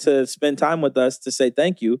came to spend time with us to say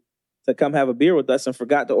thank you, to come have a beer with us, and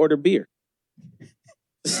forgot to order beer.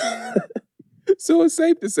 So it's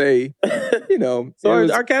safe to say, So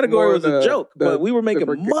our category was a joke, but we were making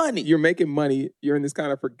money. You're making money. You're in this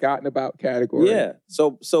kind of forgotten about category. Yeah.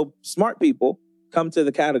 So smart people come to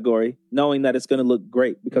the category knowing that it's going to look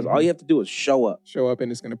great because all you have to do is show up. Show up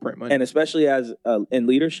and it's going to print money. And especially as in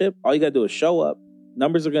leadership, all you got to do is show up.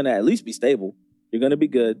 Numbers are going to at least be stable. You're going to be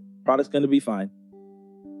good. Product's going to be fine.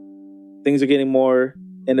 Things are getting more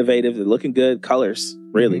innovative. They're looking good. Colors,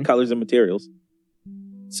 really. Colors and materials.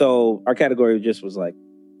 So our category just was like,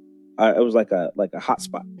 it was like a hot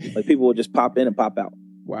spot. Like people would just pop in and pop out.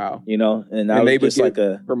 Wow. And I was just like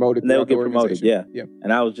promoted. And they would get promoted. Yeah.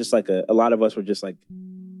 And I was just like a lot of us were just like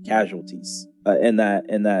casualties in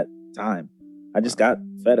that time. I just got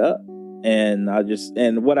fed up.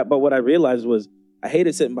 And what I realized was I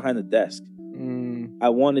hated sitting behind the desk. I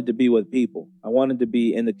wanted to be with people. I wanted to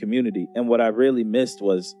be in the community. And what I really missed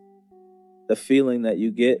was the feeling that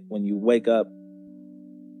you get when you wake up,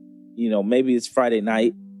 maybe it's Friday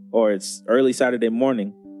night or it's early Saturday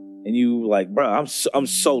morning and you like, bro, I'm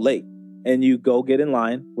so late. And you go get in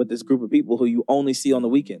line with this group of people who you only see on the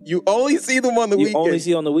weekend. You only see them on the weekend. You only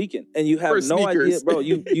see on the weekend. And you have no idea, bro.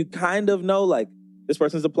 You kind of know, like, this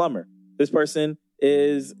person's a plumber. This person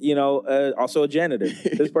is, also a janitor.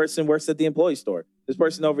 This person works at the employee store. This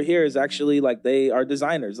person over here is actually like, they are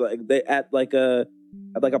designers. Like they at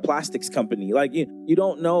a plastics company. Like you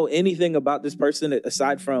don't know anything about this person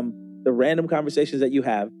aside from the random conversations that you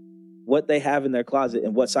have, what they have in their closet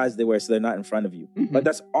and what size they wear so they're not in front of you. Like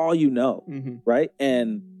that's all you know, right?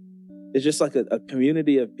 And it's just like a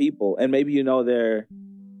community of people. And maybe their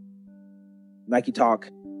Nike Talk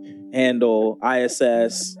handle,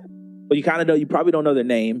 ISS, but you kind of know, you probably don't know their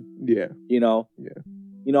name. Yeah.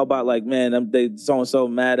 About like, man, they so-and-so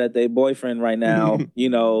mad at their boyfriend right now. They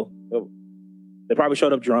probably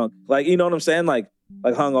showed up drunk. Like, you know what I'm saying? Like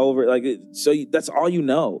hungover. Like, so that's all you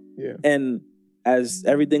know. Yeah. And as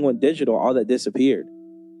everything went digital, all that disappeared.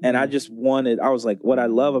 And I was like, what I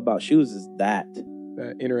love about shoes is that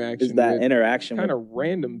interaction. Kind of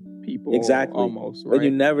random people. Exactly. Almost, right? But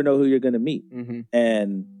you never know who you're going to meet.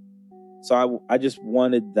 And so I just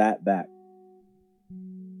wanted that back.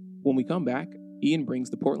 When we come back, Ian brings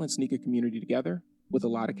the Portland sneaker community together with a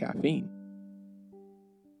lot of caffeine.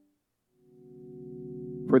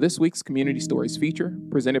 For this week's Community Stories feature,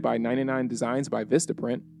 presented by 99 Designs by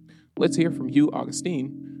Vistaprint, let's hear from Hugh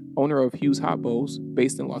Augustine, owner of Hugh's Hot Bowls,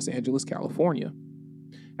 based in Los Angeles, California.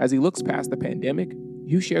 As he looks past the pandemic,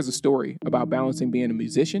 Hugh shares a story about balancing being a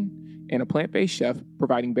musician and a plant-based chef,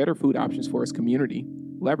 providing better food options for his community,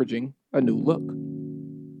 leveraging a new look.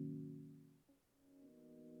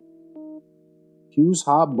 Hugh's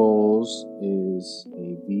Hot Bowls is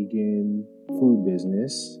a vegan food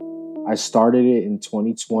business. I started it in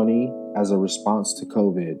 2020 as a response to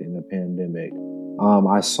COVID in the pandemic.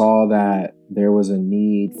 I saw that there was a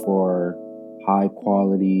need for high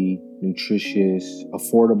quality, nutritious,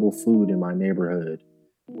 affordable food in my neighborhood.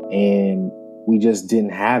 And we just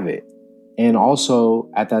didn't have it. And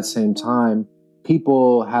also at that same time,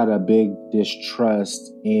 people had a big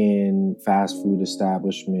distrust in fast food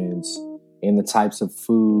establishments and the types of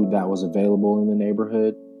food that was available in the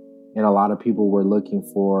neighborhood. And a lot of people were looking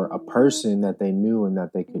for a person that they knew and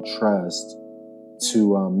that they could trust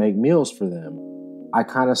to make meals for them. I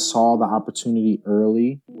kind of saw the opportunity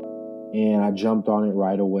early and I jumped on it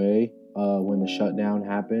right away. when the shutdown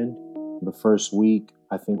happened. The first week,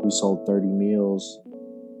 I think we sold 30 meals,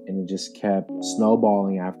 and it just kept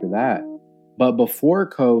snowballing after that. But before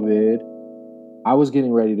COVID, I was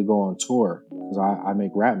getting ready to go on tour because I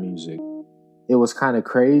make rap music. It was kind of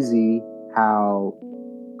crazy how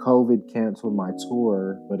COVID canceled my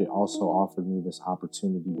tour, but it also offered me this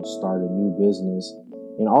opportunity to start a new business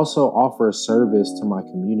and also offer a service to my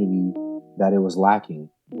community that it was lacking.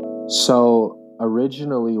 So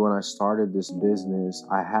originally, when I started this business,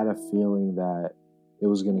 I had a feeling that it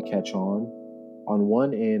was going to catch on. On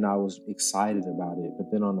one end, I was excited about it,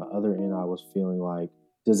 but then on the other end, I was feeling like,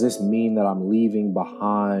 does this mean that I'm leaving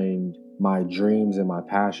behind my dreams and my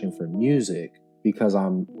passion for music because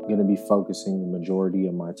I'm going to be focusing the majority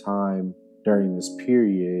of my time during this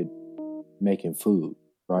period making food,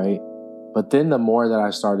 right? But then the more that I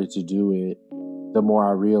started to do it, the more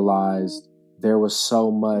I realized there was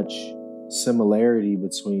so much similarity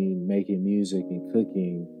between making music and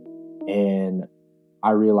cooking. And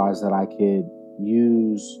I realized that I could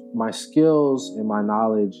use my skills and my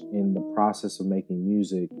knowledge in the process of making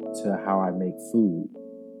music to how I make food.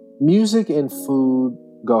 Music and food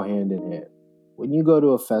go hand in hand. When you go to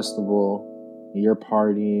a festival and you're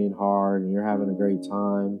partying hard and you're having a great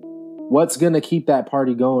time, what's going to keep that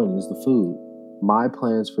party going is the food. My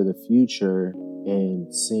plans for the future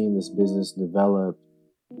and seeing this business develop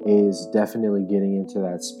is definitely getting into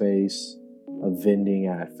that space of vending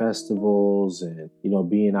at festivals and,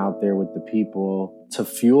 being out there with the people to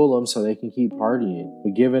fuel them so they can keep partying,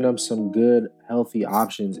 but giving them some good, healthy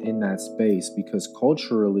options in that space, because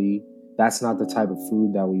culturally, that's not the type of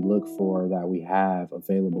food that we look for, that we have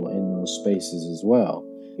available in those spaces as well.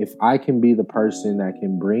 If I can be the person that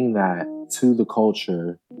can bring that to the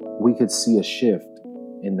culture, we could see a shift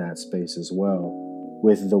in that space as well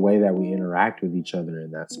with the way that we interact with each other in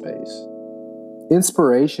that space.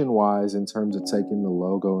 Inspiration-wise, in terms of taking the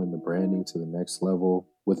logo and the branding to the next level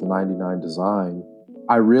with 99 Design,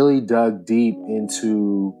 I really dug deep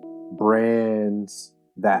into brands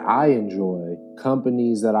that I enjoy,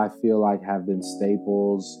 companies that I feel like have been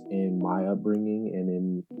staples in my upbringing and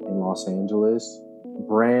in Los Angeles,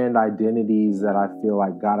 brand identities that I feel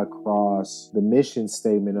like got across the mission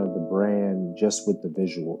statement of the brand just with the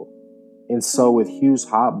visual. And so with Hugh's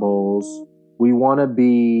Hot Bowls, we want to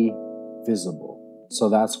be visible. So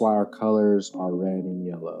that's why our colors are red and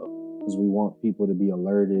yellow, because we want people to be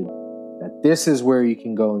alerted that this is where you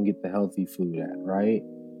can go and get the healthy food at, right?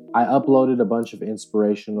 I uploaded a bunch of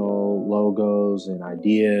inspirational logos and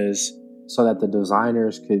ideas so that the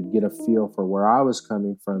designers could get a feel for where I was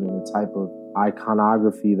coming from and the type of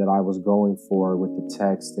iconography that I was going for with the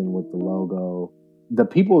text and with the logo. The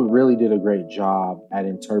people really did a great job at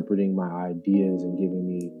interpreting my ideas and giving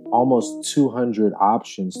me almost 200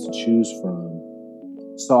 options to choose from.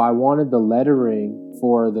 So I wanted the lettering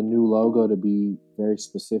for the new logo to be very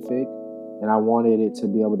specific, and I wanted it to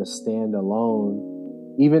be able to stand alone,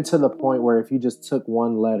 even to the point where if you just took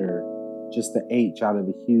one letter, just the H out of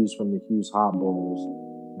the Hugh's from the Hugh's Hot Bowls,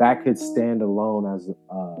 that could stand alone as an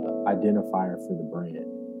identifier for the brand.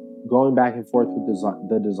 Going back and forth with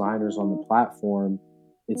the designers on the platform,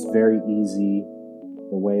 it's very easy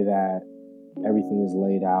the way that everything is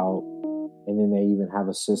laid out. And then they even have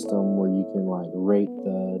a system where you can rate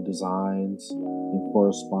the designs and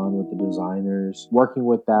correspond with the designers. Working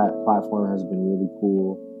with that platform has been really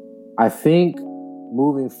cool. I think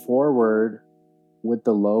moving forward with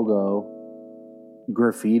the logo,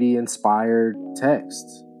 graffiti inspired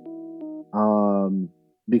text.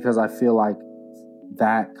 Because I feel like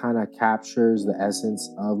that kind of captures the essence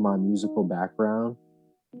of my musical background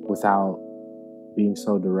without being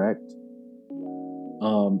so direct.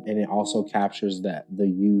 And it also captures the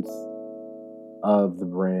youth of the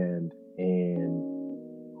brand and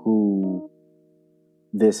who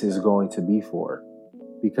this is going to be for.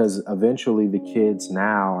 Because eventually the kids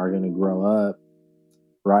now are going to grow up,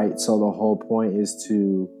 right? So the whole point is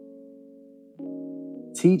to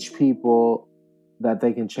teach people that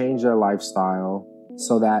they can change their lifestyle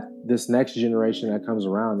so that this next generation that comes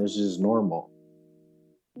around is just normal.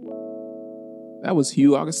 That was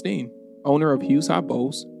Hugh Augustine, owner of Hugh's Hot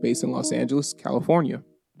Bowls, based in Los Angeles, California.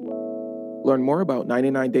 Learn more about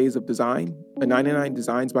 99 Days of Design, a 99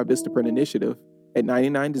 Designs by Vistaprint initiative at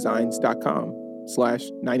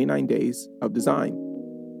 99designs.com/99 days of design.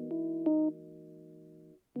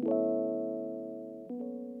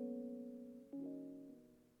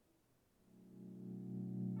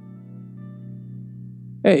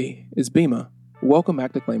 Hey, it's Bima. Welcome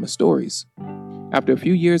back to Claiming Stories. After a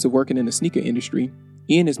few years of working in the sneaker industry,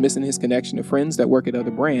 Ian is missing his connection to friends that work at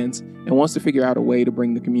other brands and wants to figure out a way to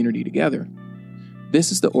bring the community together.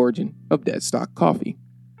 This is the origin of Deadstock Coffee.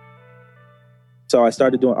 So I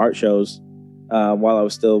started doing art shows while I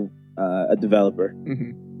was still a developer.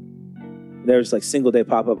 Mm-hmm. There's like single day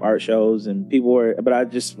pop-up art shows and people were, but I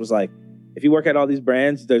just was like, if you work at all these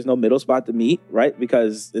brands, there's no middle spot to meet, right?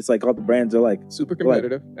 Because it's like all the brands are like super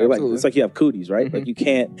competitive. Like, it's like you have cooties, right? Mm-hmm. Like you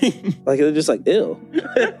can't, like they're just like, ill.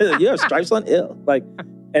 You have stripes on ill. Like,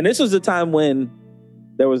 and this was the time when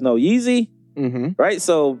there was no Yeezy, mm-hmm. right?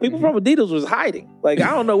 So people from Adidas was hiding. Like,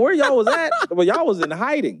 I don't know where y'all was at, but y'all was in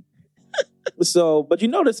hiding. So, but you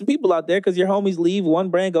know there's some people out there because your homies leave one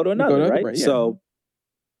brand, go to another, right? Brand, yeah.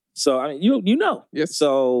 So I mean, you know. Yes.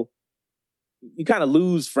 So you kind of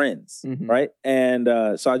lose friends, mm-hmm. right? And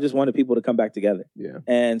so I just wanted people to come back together. Yeah.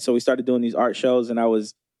 And so we started doing these art shows, and I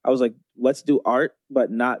was like, let's do art,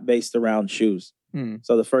 but not based around shoes. Mm-hmm.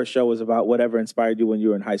 So the first show was about whatever inspired you when you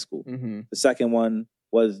were in high school. Mm-hmm. The second one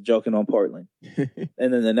was joking on Portland.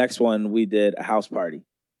 And then the next one, we did a house party.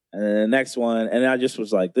 And then the next one, and I just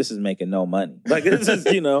was like, this is making no money. Like, this is,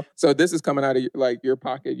 you know. So this is coming out of like your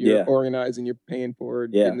pocket. You're Yeah. organizing, you're paying for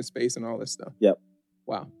it, Yeah. getting the space and all this stuff. Yep.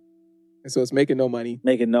 Wow. And so it's making no money.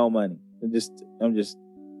 Making no money. I'm just,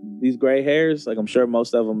 these gray hairs, like I'm sure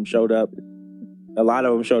most of them showed up. A lot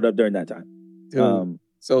of them showed up during that time. Dude,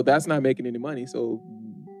 so that's not making any money. So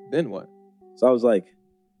then what? So I was like,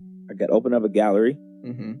 I got to open up a gallery.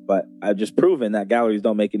 Mm-hmm. But I've just proven that galleries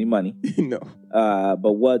don't make any money. No.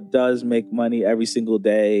 But what does make money every single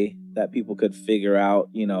day that people could figure out,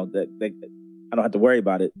 you know, that I don't have to worry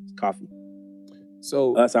about it, it's coffee.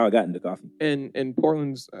 So that's how I got into coffee. And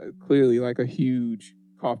Portland's clearly like a huge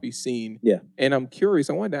coffee scene. Yeah. And I'm curious,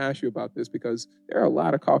 I wanted to ask you about this because there are a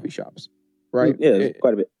lot of coffee shops, right? Yeah,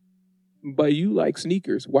 quite a bit. But you like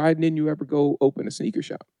sneakers. Why didn't you ever go open a sneaker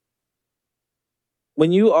shop?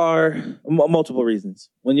 When you are, multiple reasons.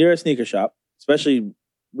 When you're a sneaker shop, especially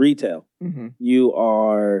retail, mm-hmm. you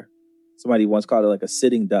are, somebody once called it like a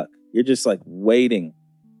sitting duck. You're just like waiting.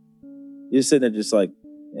 You're just sitting there just like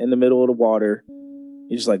in the middle of the water.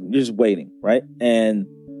 You're just waiting, right? And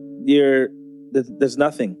there's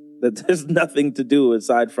nothing to do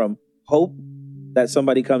aside from hope that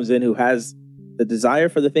somebody comes in who has the desire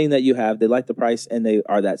for the thing that you have. They like the price and they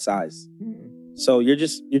are that size. Mm-hmm. So you're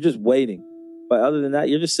just waiting. But other than that,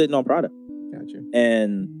 you're just sitting on product. Gotcha.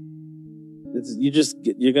 And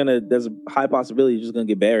there's a high possibility you're just going to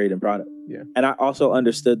get buried in product. Yeah. And I also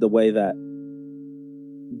understood the way that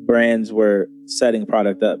brands were setting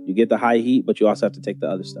product up. You get the high heat, but you also have to take the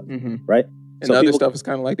other stuff, mm-hmm. right? And so the other stuff is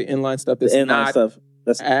kind of like the inline stuff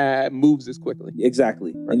that's moves as quickly.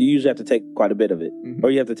 Exactly. Right. And you usually have to take quite a bit of it. Mm-hmm. Or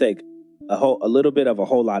you have to take a little bit of a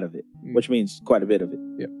whole lot of it, mm-hmm. which means quite a bit of it.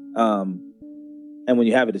 Yeah. And when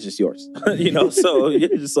you have it, it's just yours, you know? So you're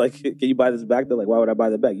just like, can you buy this back? They're like, why would I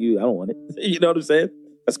buy that back? I don't want it. You know what I'm saying?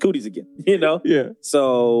 That's cooties again, you know? Yeah.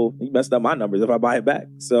 So you messed up my numbers if I buy it back.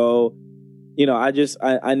 So, you know, I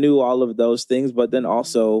knew all of those things, but then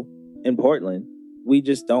also in Portland, we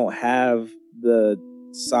just don't have the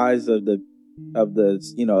size of the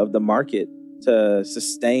market to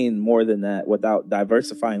sustain more than that without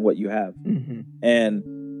diversifying what you have. Mm-hmm. And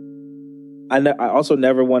I also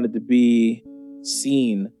never wanted to be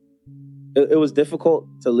seen. It was difficult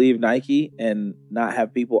to leave Nike and not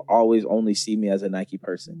have people always only see me as a Nike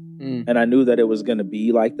person. Mm. And I knew that it was going to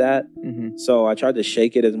be like that. Mm-hmm. So I tried to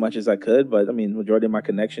shake it as much as I could. But I mean, majority of my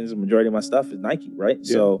connections, majority of my stuff is Nike, right?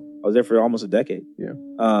 Yeah. So I was there for almost a decade. Yeah.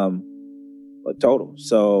 But total.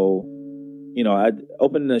 So, you know, I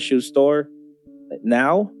opened a shoe store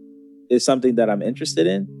now is something that I'm interested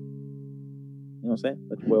in. You know what I'm saying?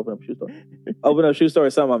 Let your boy open up a shoe store. Open up a shoe store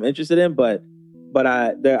is something I'm interested in, but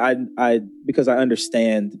I because I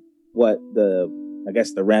understand what the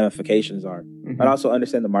ramifications are. Mm-hmm. I also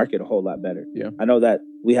understand the market a whole lot better. Yeah. I know that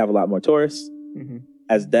we have a lot more tourists. Mm-hmm.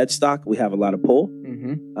 As Deadstock, we have a lot of pull.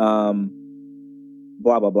 Mm-hmm.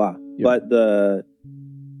 Blah blah blah. Yeah.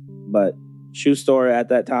 But shoe store at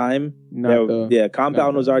that time,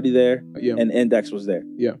 Compound was already there, and Index was there.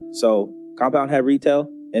 Yeah. So Compound had retail,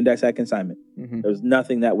 Index had consignment. Mm-hmm. There was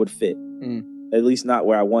nothing that would fit. Mm. At least not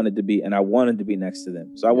where I wanted to be, and I wanted to be next to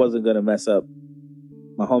them. So I wasn't gonna mess up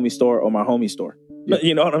my homie store or my homie store. Yeah.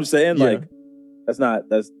 You know what I'm saying? Yeah. Like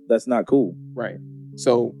that's not cool. Right.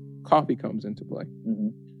 So coffee comes into play. Mm-hmm.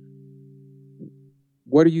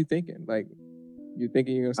 What are you thinking? Like, you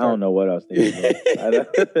thinking you're gonna start? I don't know what I was thinking.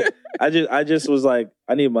 I just was like,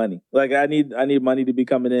 I need money. Like I need money to be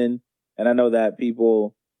coming in, and I know that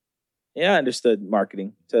people. Yeah, I understood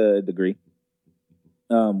marketing to a degree,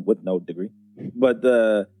 with no degree. But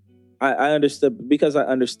I understood because I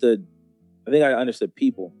understood. I think I understood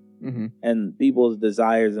people mm-hmm. and people's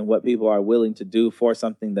desires and what people are willing to do for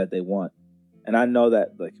something that they want. And I know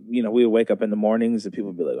that, like, we would wake up in the mornings and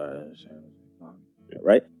people would be like,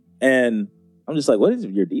 right? And I'm just like, what is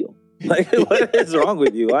your deal? Like, what is wrong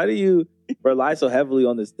with you? Why do you rely so heavily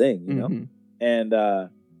on this thing, you know? Mm-hmm. And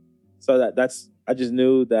so I just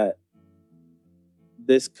knew that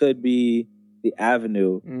this could be the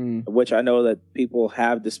avenue, which I know that people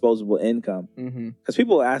have disposable income. Because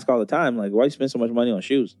people ask all the time, like, why you spend so much money on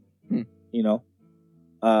shoes? You know?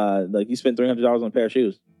 Like, you spend $300 on a pair of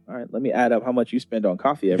shoes. All right, let me add up how much you spend on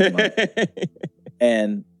coffee every month.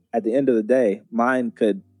 And at the end of the day, mine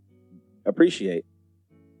could appreciate.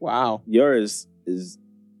 Wow. Yours is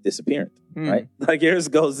disappearing, right? Like yours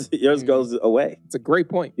goes away. It's a great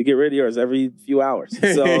point. You get rid of yours every few hours.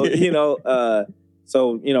 So,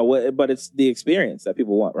 but it's the experience that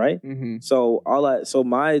people want, right? So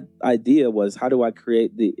my idea was, how do I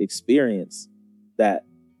create the experience that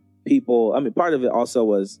people, part of it also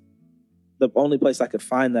was the only place I could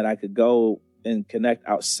find that I could go and connect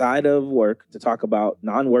outside of work to talk about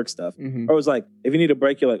non-work stuff. Or it was like, if you need a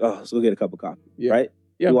break, you're like, oh, let's go get a cup of coffee, right?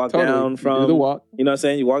 Yeah, you walk down from, you do the walk. You know what I'm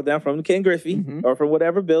saying? You walk down from Ken Griffey or from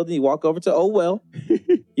whatever building, you walk over to Oh Well,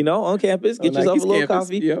 on campus, get yourself a little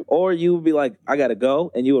coffee. Yep. Or you would be like, I got to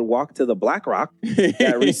go. And you would walk to the Black Rock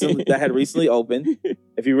that had recently opened.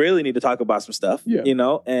 If you really need to talk about some stuff,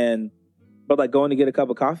 but like going to get a cup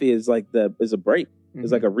of coffee is like is a break.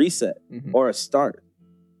 It's like a reset or a start,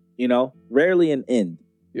 rarely an end.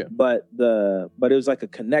 Yeah. But it was like a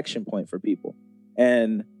connection point for people.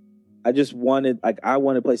 And I just wanted, I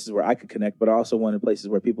wanted places where I could connect, but I also wanted places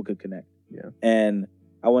where people could connect. Yeah. And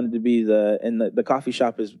I wanted to be the coffee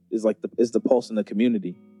shop is the pulse in the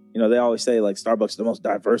community. They always say like Starbucks is the most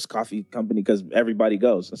diverse coffee company because everybody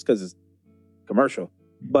goes. That's because it's commercial.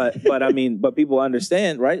 But people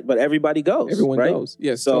understand, right? But everybody goes. Everyone right? goes.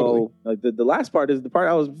 Yes. So totally. like the last part is the part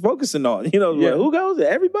I was focusing on. Like, who goes?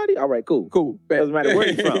 Everybody? All right, cool. Doesn't matter where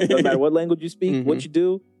you're from. Doesn't matter what language you speak, what you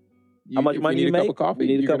do. How much money you make? You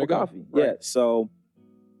need a cup of coffee. Right. Yeah.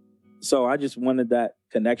 So I just wanted that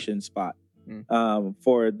connection spot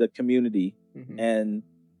for the community, and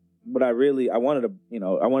what I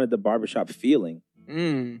wanted the barbershop feeling,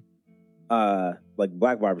 like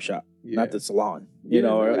Black barbershop, not the salon.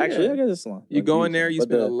 I guess it's salon. You go in there, you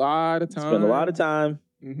spend a lot of time.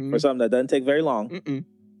 For something that doesn't take very long.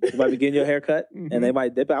 You might be getting your hair cut, and they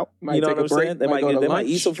might dip out. Might take a break. They might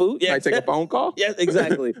eat some food. Yeah. Might take a phone call. Yes,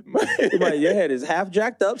 exactly. Your head is half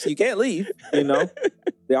jacked up, so you can't leave. They're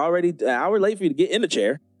already an hour late for you to get in the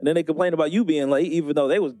chair, and then they complain about you being late, even though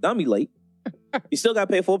they was dummy late. You still got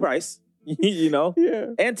to pay full price,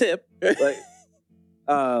 and tip.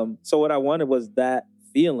 So what I wanted was that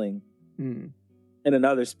feeling in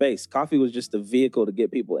another space. Coffee was just a vehicle to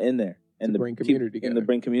get people in there. And to bring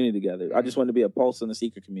community together. I just wanted to be a pulse in the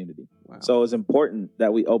sneaker community. Wow. So it was important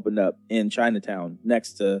that we opened up in Chinatown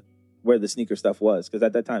next to where the sneaker stuff was. Because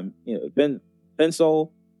at that time,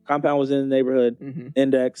 Pensole, Compound was in the neighborhood,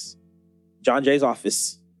 Index, John Jay's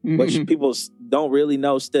office, which people don't really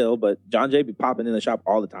know still, but John Jay be popping in the shop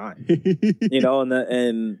all the time.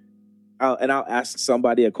 And I'll ask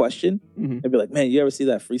somebody a question and be like, man, you ever see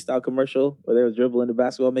that freestyle commercial where they were dribbling the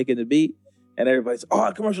basketball, making the beat? And everybody's,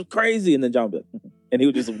 the commercial's crazy. And then John would be like, and he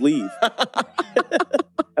would just leave.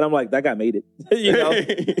 And I'm like, that guy made it.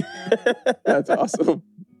 That's awesome.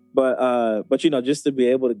 But just to be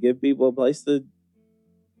able to give people a place to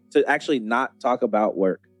actually not talk about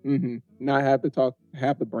work. Not have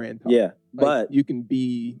the brand talk. Yeah. But you can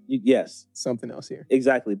be something else here.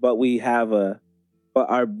 Exactly. But but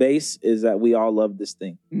our base is that we all love this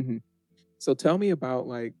thing. So tell me about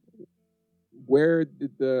where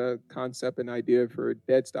did the concept and idea for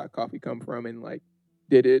Dead Stock Coffee come from? And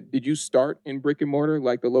did you start in brick and mortar,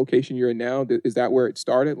 like the location you're in now? Is that where it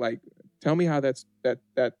started? Tell me how that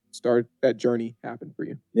journey happened for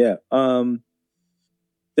you. Yeah.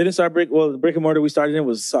 Didn't start brick and mortar we started in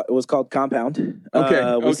was called Compound.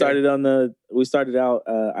 We started out,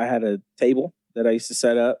 I had a table that I used to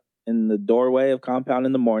set up in the doorway of Compound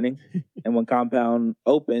in the morning. And when Compound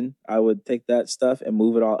opened, I would take that stuff and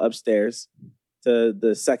move it all upstairs to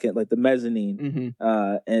the second, the mezzanine,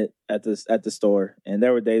 at the store. And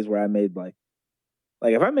there were days where I made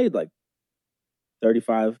if I made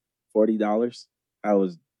 $35, $40, I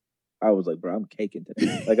was like, bro, I'm caking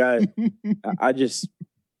today.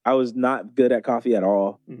 I was not good at coffee at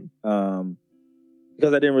all, because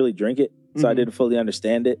I didn't really drink it, so I didn't fully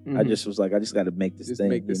understand it. I just was like, I just got to make this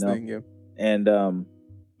thing, And I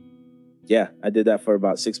did that for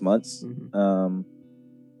about 6 months,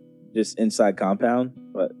 just inside Compound.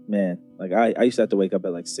 But man, I used to have to wake up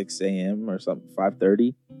at 6 a.m. or something,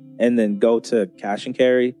 5:30, and then go to cash and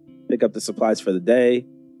carry, pick up the supplies for the day,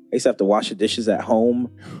 I used to have to wash the dishes at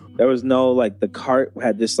home. There was no like the cart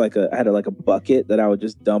had just like had a bucket that I would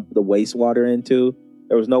just dump the wastewater into.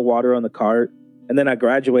 There was no water on the cart. And then I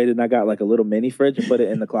graduated and I got like a little mini fridge and put it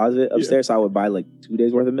in the closet upstairs. So I would buy like 2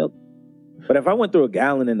 days worth of milk. But if I went through a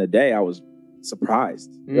gallon in a day, I was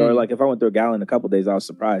surprised. Or like if I went through a gallon in a couple of days, I was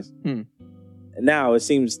surprised. And now it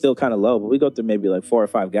seems still kind of low, but we go through maybe like 4 or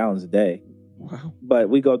 5 gallons a day. Wow. But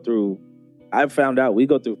I found out we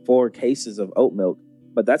go through 4 cases of oat milk,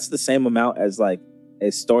 but that's the same amount as like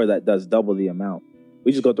a store that does double the amount.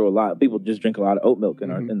 We just go through a lot. People just drink a lot of oat milk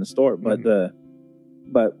in the store, but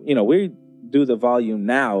you know, we do the volume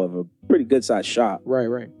now of a pretty good sized shop.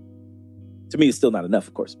 Right. To me, it's still not enough,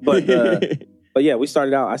 of course. But but yeah, I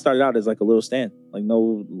started out as like a little stand. Like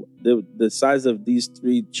the size of these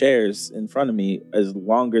 3 chairs in front of me is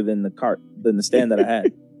longer than the stand that I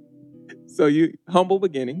had. So you humble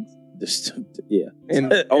beginnings. Just, yeah.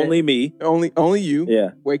 And only me. Only you.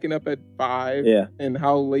 Yeah. Waking up at 5. Yeah. And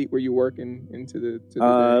how late were you working into the day?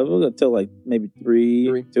 Until like maybe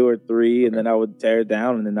 2 or 3, and then I would tear it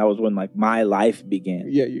down, and then that was when like my life began.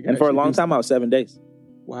 Yeah. And for a long time, I was 7 days.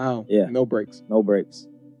 Wow. Yeah. No breaks. No breaks.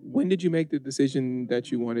 When did you make the decision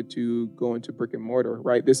that you wanted to go into brick and mortar?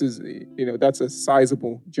 Right. This is, that's a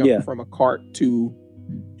sizable jump from a cart to.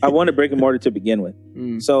 I wanted brick and mortar to begin with.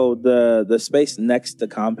 So the space next to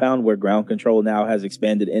compound where ground control now has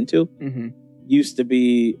expanded into used to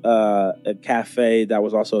be a cafe that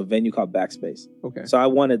was also a venue called Backspace. Okay. So I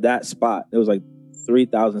wanted that spot. It was like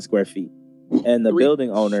 3,000 square feet. And the building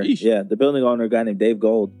owner, a guy named Dave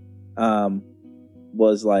Gold,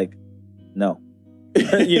 was like, no.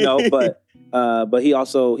 But he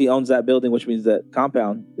owns that building, which means that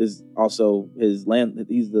compound is also his land.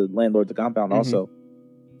 He's the landlord to compound also.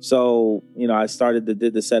 So, I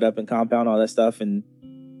did the setup and compound, all that stuff. And,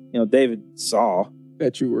 David saw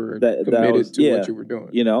that you were committed to what you were doing,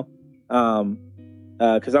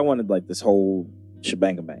 because I wanted like this whole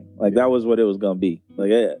shebang bang. Like that was what it was going to be.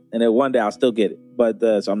 Like, and then one day I'll still get it. But,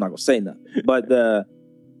 so I'm not going to say nothing. But,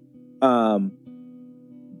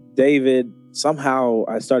 David, somehow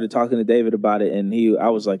I started talking to David about it, and I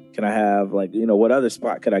was like, can I have like, what other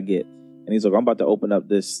spot could I get? And he's like, I'm about to open up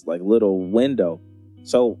this like little window.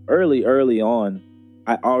 So early on,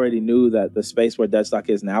 I already knew that the space where Deadstock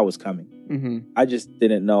is now was coming. I just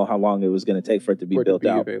didn't know how long it was going to take for it to be built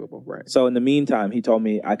out. Available, right. So in the meantime, he told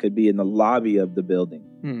me I could be in the lobby of the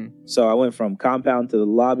building. So I went from compound to the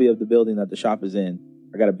lobby of the building that the shop is in.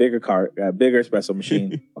 I got a bigger cart, got a bigger espresso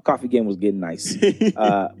machine. My coffee game was getting nice.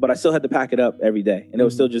 But I still had to pack it up every day. And it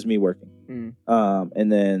was still just me working.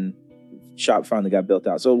 And then shop finally got built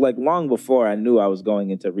out. So like long before I knew I was going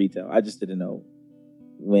into retail, I just didn't know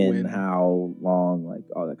when, how long, like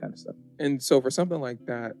all that kind of stuff. And so for something like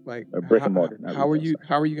that, like or brick and mortar. How are you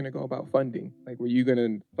going to go about funding? Like, were you going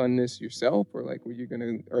to fund this yourself, or like,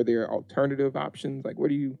 are there alternative options? Like, what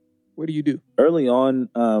do you do? Early on,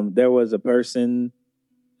 there was a person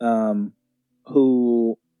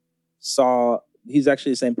who he's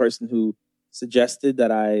actually the same person who suggested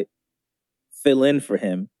that I fill in for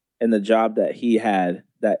him in the job that he had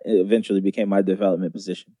that eventually became my development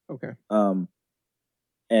position. Okay.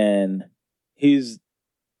 And he's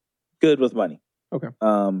good with money. Okay.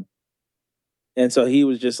 And so he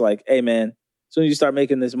was just like, hey man, as soon as you start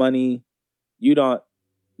making this money, you're not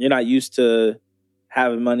used to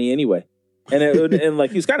having money anyway. And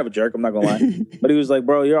like, he's kind of a jerk, I'm not gonna lie. But he was like,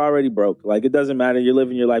 bro, you're already broke. Like, it doesn't matter. You're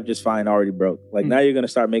living your life just fine, already broke. Like, now you're gonna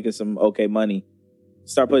start making some okay money.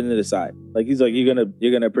 Start putting it aside. Like, he's like, you're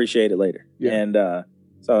gonna appreciate it later. Yeah. And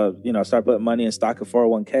so, start putting money in stock of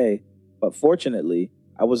 401k. But fortunately,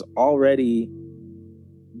 I was already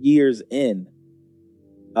years in.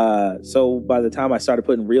 So by the time I started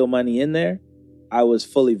putting real money in there, I was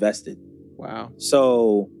fully vested. Wow.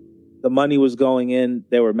 So the money was going in,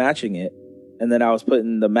 they were matching it. And then I was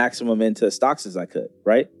putting the maximum into stocks as I could,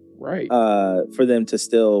 right? Right. For them to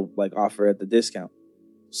still like offer at the discount.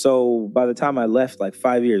 So by the time I left, like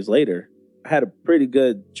 5 years later, I had a pretty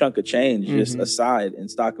good chunk of change just aside in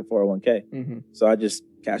stock of 401k. So I just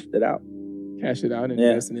cashed it out. And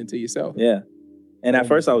investing into yourself. Yeah. And at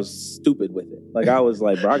first I was stupid with it. Like I was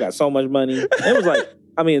like, bro, I got so much money. It was like,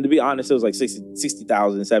 I mean, to be honest, it was like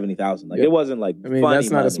 60,000, 70,000. Like it wasn't like funny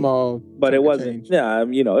that's not money, a small, but it wasn't. Yeah,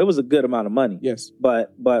 it was a good amount of money. Yes.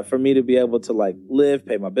 But for me to be able to like live,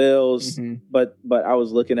 pay my bills, but I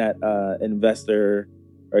was looking at investor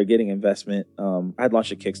or getting investment. I had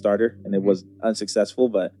launched a Kickstarter and it was unsuccessful,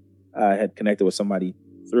 but I had connected with somebody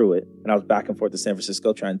through it, and I was back and forth to San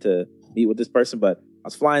Francisco trying to meet with this person. But I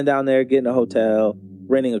was flying down there, getting a hotel,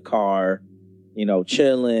 renting a car,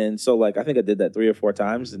 chilling. So like, I think I did that 3 or 4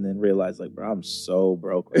 times and then realized like, bro, I'm so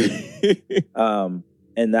broke. And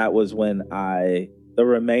that was when the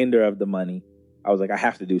remainder of the money, I was like, I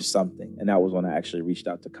have to do something. And that was when I actually reached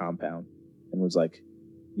out to Compound and was like,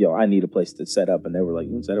 yo, I need a place to set up. And they were like,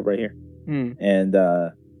 you can set up right here.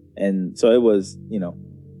 And so it was,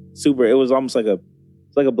 super, it was almost like a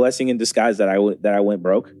blessing in disguise that I went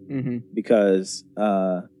broke because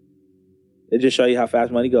it just show you how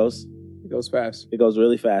fast money goes. It goes fast. It goes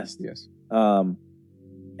really fast. Yes.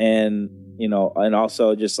 And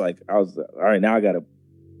also just like, I was, all right, now I got to,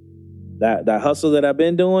 that hustle that I've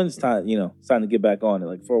been doing, it's time to get back on it.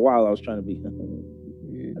 Like for a while I was trying to be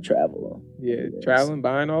a traveler. Yeah, traveling,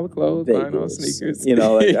 buying all the clothes, Vegas, buying all the sneakers.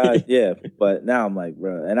 Yeah. But now I'm like,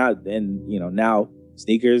 bro, and now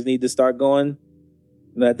sneakers need to start going.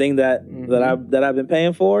 That thing that I've been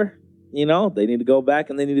paying for, they need to go back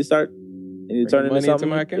and they need to start. They need to turn into something.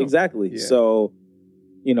 Into my account. Exactly. Yeah. So,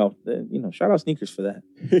 shout out sneakers for that.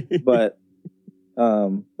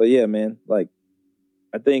 but yeah, man, like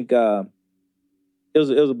I think it was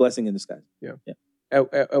a blessing in disguise. Yeah.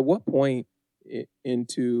 At what point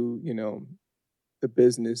into the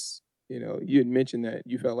business, you had mentioned that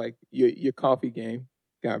you felt like your coffee game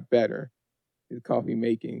got better, the coffee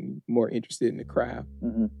making, more interested in the craft.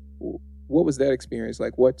 What was that experience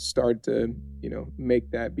like? What started to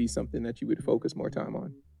make that be something that you would focus more time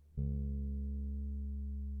on?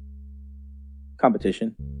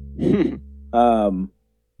 Competition.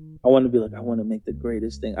 I want to be like, I want to make the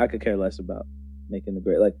greatest thing. I could care less about making the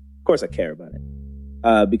great. Like, of course I care about it.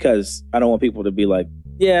 Because I don't want people to be like,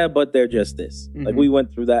 yeah, but they're just this. Like we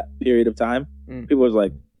went through that period of time. People was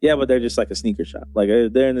like, yeah, but they're just like a sneaker shop. Like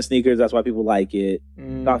they're in the sneakers. That's why people like it.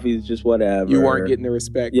 Coffee is just whatever. You weren't getting the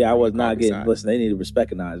respect. Yeah, I was not getting. Side. Listen, they need to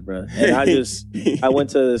recognize, bro. And I went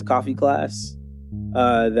to this coffee class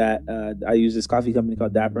that I used this coffee company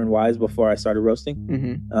called Dapper and Wise before I started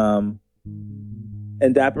roasting.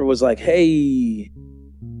 And Dapper was like, hey,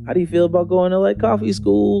 how do you feel about going to like coffee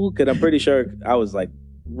school? Because I'm pretty sure I was like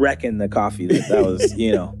wrecking the coffee. That was,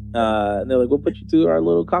 and they're like, we'll put you through our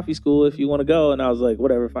little coffee school if you want to go. And I was like,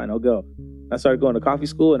 whatever, fine, I'll go. I started going to coffee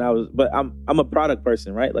school but I'm a product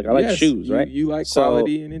person, right? Like I like shoes, right? You like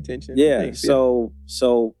quality and intention. Yeah. And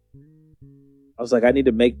so I was like, I need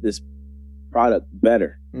to make this product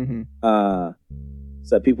better. So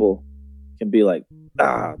that people can be like,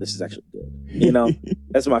 this is actually good.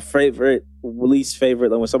 That's my least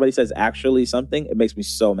favorite. Like when somebody says actually something, it makes me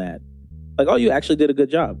so mad. Like, oh, you actually did a good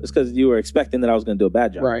job. It's because you were expecting that I was going to do a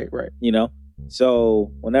bad job. Right.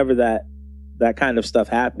 So whenever that kind of stuff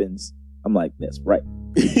happens, I'm like, that's right.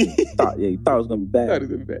 You thought it was going to be bad. Thought it was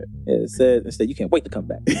going to be bad. Yeah, instead, you can't wait to come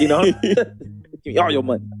back. Give me all your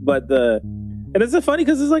money. But and it's funny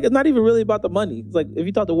because it's like, it's not even really about the money. It's like, if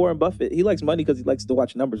you talk to Warren Buffett, he likes money because he likes to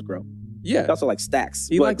watch numbers grow. Yeah. He also likes stacks.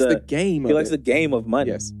 He likes the game. He likes the game of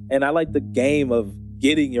money. Yes. And I like the game of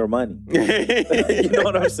getting your money. You know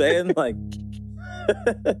what I'm saying? Like,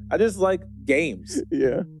 I just like games.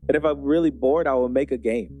 Yeah. And if I'm really bored, I will make a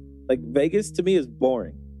game. Like Vegas to me is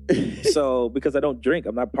boring. So because I don't drink,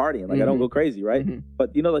 I'm not partying. Like I don't go crazy, right?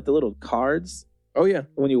 But like the little cards. Oh yeah.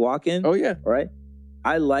 When you walk in. Oh yeah. Right.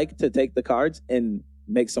 I like to take the cards and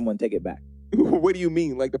make someone take it back. What do you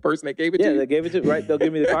mean? Like the person that gave it to you? Yeah, they gave it to right. They'll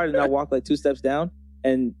give me the card and I'll walk like 2 steps down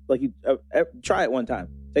and like you try it one time.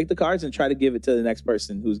 Take the cards and try to give it to the next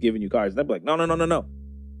person who's giving you cards. And they'll be like, no.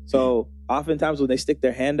 So oftentimes when they stick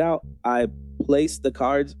their hand out, I place the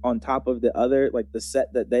cards on top of the other, like the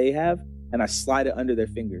set that they have, and I slide it under their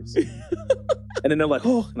fingers. And then they're like,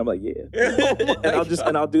 oh, and I'm like, yeah.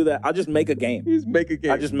 And I'll do that. I'll just make a game. You just make a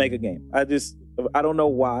game. I just make a game. I don't know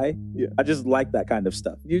why. Yeah. I just like that kind of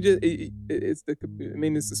stuff. It's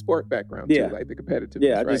the sport background too, like the competitive.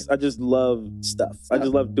 Yeah, I just love stuff. I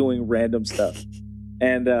just love doing random stuff.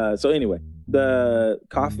 And so anyway, the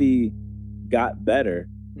coffee got better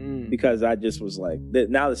because I just was like,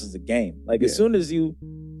 now this is a game. Like as soon as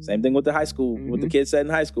same thing with the high school, what the kids said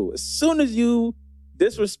in high school. As soon as you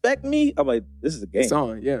disrespect me, I'm like, this is a game. It's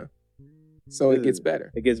on, yeah. So it gets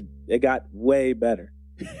better. It got way better.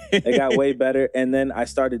 It got way better. And then I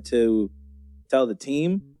started to tell the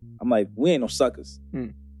team, I'm like, we ain't no suckers.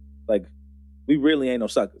 Like, we really ain't no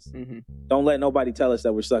suckers. Don't let nobody tell us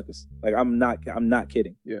that we're suckers. Like, I'm not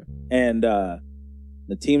kidding. Yeah. And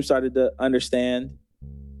the team started to understand.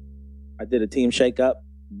 I did a team shakeup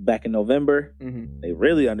back in November. They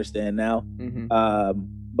really understand now.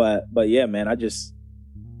 But yeah, man,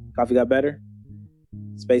 coffee got better.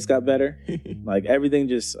 Space got better. Like everything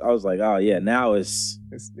I was like, oh yeah, now it's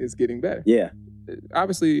getting better. Yeah.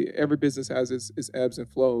 Obviously every business has its ebbs and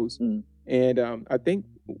flows. And I think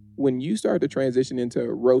when you started to transition into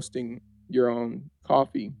roasting your own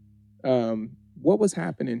coffee, what was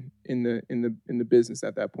happening in the business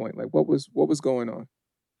at that point? Like, what was going on?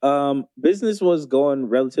 Business was going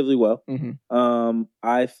relatively well. Mm-hmm.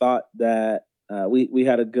 I thought that we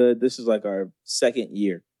had a good. This is like our second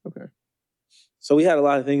year. Okay. So we had a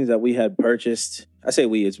lot of things that we had purchased. I say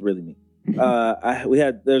we, it's really me.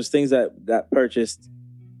 There's things that got purchased,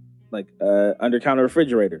 like under counter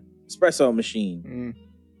refrigerator, espresso machine,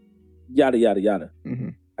 yada yada yada. Mm-hmm.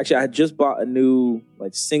 Actually, I had just bought a new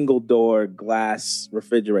like single door glass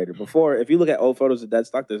refrigerator. Before, if you look at old photos of Dead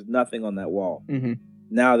Stock, there's nothing on that wall. Mm-hmm.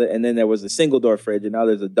 And then there was a single door fridge, and now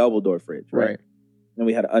there's a double door fridge, right? And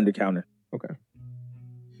we had an under counter. Okay.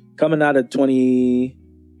 Coming out of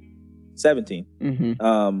 2017,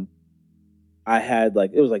 mm-hmm. I had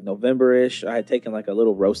like, it was like November-ish. I had taken like a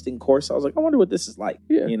little roasting course. I was like, I wonder what this is like.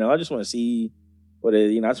 Yeah. You know, I just want to see what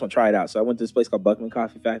it, I just want to try it out. So I went to this place called Buckman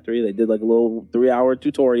Coffee Factory. They did like a little 3-hour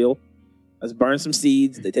tutorial. I just burned some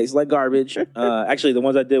seeds. They taste like garbage. Actually, the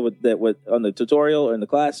ones I did with on the tutorial or in the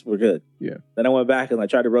class were good. Yeah. Then I went back and I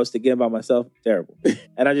tried to roast again by myself. Terrible.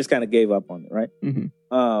 And I just kind of gave up on it, right? Mm-hmm.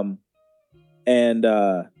 And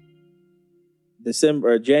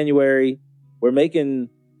January,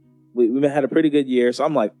 we had a pretty good year. So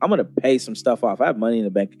I'm like, I'm going to pay some stuff off. I have money in the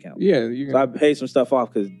bank account. Yeah. So I paid some stuff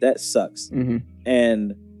off because debt sucks. Mm-hmm.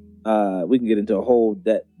 And we can get into a whole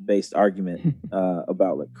debt-based argument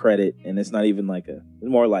about like credit. And it's not even like it's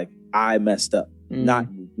more like I messed up, not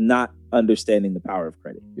understanding the power of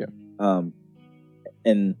credit. Yeah.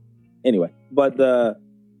 And anyway, but so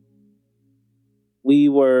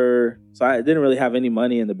I didn't really have any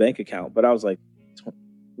money in the bank account, but I was like,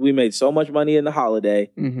 we made so much money in the holiday.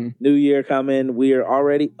 Mm-hmm. New Year coming, we are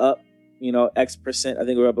already up, X percent. I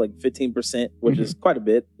think we're up like 15%, which is quite a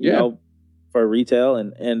bit, you know, for retail.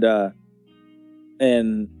 And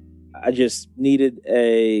I just needed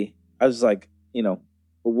I was like,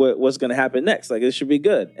 what's going to happen next? Like, it should be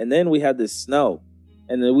good. And then we had this snow.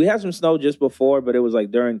 And then we had some snow just before, but it was like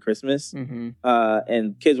during Christmas. Mm-hmm.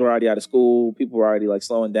 And kids were already out of school. People were already like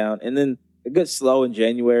slowing down. And then it gets slow in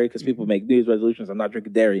January because people make New Year's resolutions. I'm not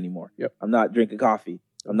drinking dairy anymore. Yep. I'm not drinking coffee.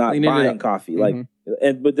 I'm not Cleaning buying coffee.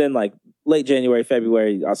 Mm-hmm. But then like late January,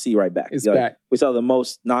 February, I'll see you right back. It's back. Like, we sell the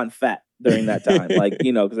most non-fat during that time.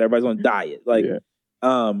 Because everybody's on diet.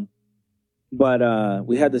 But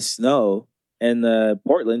we had the snow, and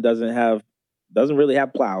Portland doesn't really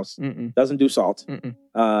have plows. Mm-mm. Doesn't do salt. Mm-mm.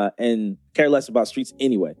 And care less about streets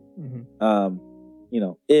anyway. Mm-hmm.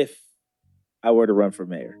 If I were to run for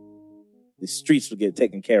mayor, the streets would get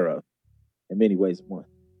taken care of in many ways. One,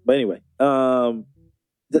 but anyway,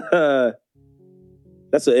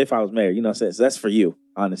 that's if I was mayor. So that's for you,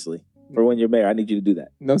 honestly. For when you're mayor, I need you to do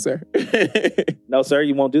that. No, sir. No, sir,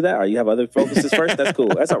 you won't do that. Or you have other focuses first. That's cool.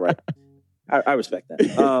 That's all right. I respect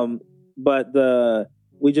that. But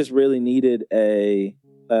we just really needed I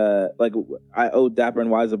owed Dapper and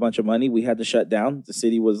Wise a bunch of money. We had to shut down. The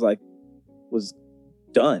city was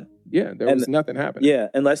done. Yeah, there was nothing happening. Yeah,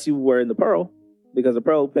 unless you were in the Pearl, because the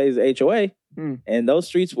Pearl pays the HOA, and those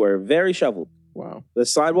streets were very shoveled. Wow, the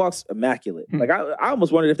sidewalks immaculate. Like I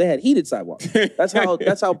almost wondered if they had heated sidewalks. That's how perfect.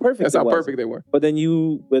 That's how perfect they were. But then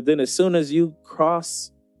as soon as you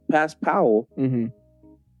cross past Powell, you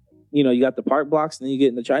got the park blocks, and then you get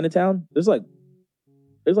into Chinatown. There's like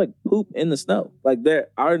poop in the snow. Like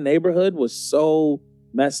our neighborhood was so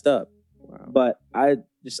messed up. Wow. But I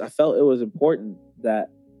felt it was important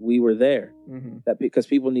that we were there, that because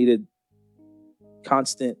people needed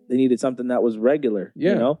they needed something that was regular,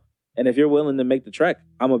 and if you're willing to make the trek,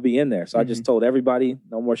 I'm going to be in there. So I just told everybody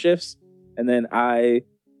no more shifts. And then I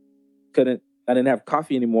didn't have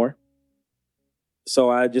coffee anymore. So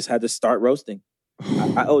I just had to start roasting.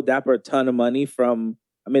 I owed Dapper a ton of money I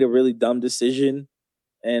made a really dumb decision.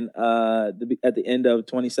 And at the end of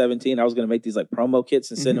 2017, I was going to make these like promo kits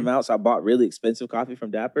and send them out. So I bought really expensive coffee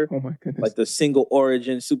from Dapper. Oh my goodness. Like the single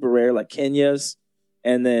origin, super rare, like Kenya's.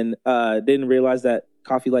 And then didn't realize that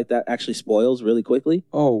coffee like that actually spoils really quickly.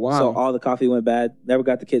 Oh, wow. So all the coffee went bad. Never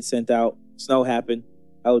got the kit sent out. Snow happened.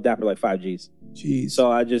 I owed Dapper like 5 G's. Jeez. So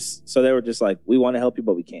they were just like, we want to help you,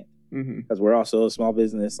 but we can't. Because we're also a small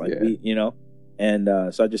business. Like And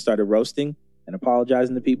so I just started roasting and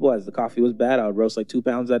apologizing to people. As the coffee was bad, I would roast like 2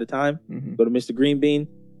 pounds at a time. Go to Mr. Green Bean,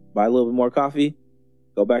 buy a little bit more coffee,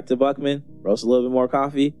 go back to Buckman, roast a little bit more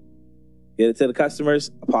coffee, get it to the customers,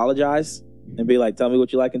 apologize, and be like, tell me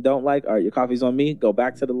what you like and don't like. All right, your coffee's on me. Go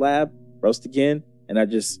back to the lab, roast again. And I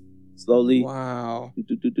just slowly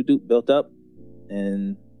built up.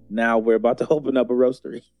 And now we're about to open up a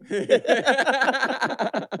roastery.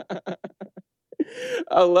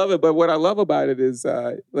 I love it. But what I love about it is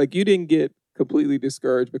like you didn't get completely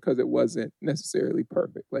discouraged because it wasn't necessarily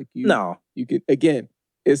perfect. Like you could, again,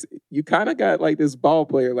 you kind of got like this ball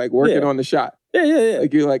player like working on the shot. Yeah.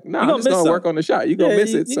 Like you're like, I'm just gonna work on the shot. You're gonna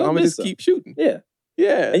miss it, so I'm gonna just keep shooting. Yeah.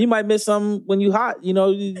 And you might miss some when you hot. You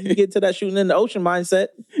know, you get to that shooting in the ocean mindset.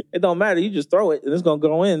 It don't matter. You just throw it and it's gonna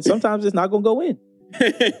go in. Sometimes it's not gonna go in.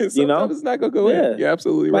 Sometimes it's not gonna go in. You're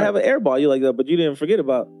absolutely right. You might have an air ball. You like that, but you didn't forget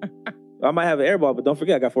about. I might have an air ball, but don't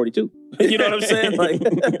forget I got 42. You know what I'm saying? Like,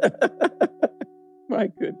 my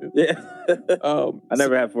goodness. Yeah. I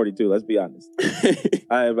never had 42. Let's be honest.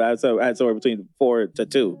 I had somewhere between 4 to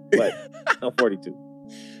 2, but no 42.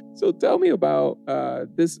 So tell me about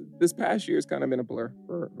this past year has kind of been a blur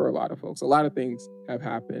for a lot of folks. A lot of things have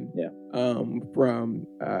happened. Yeah. From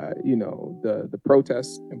the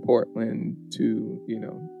protests in Portland to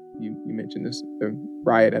you mentioned the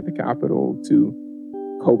riot at the Capitol to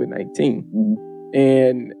COVID-19. Mm-hmm.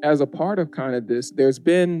 And as a part of kind of this, there's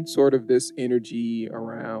been sort of this energy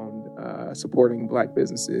around supporting Black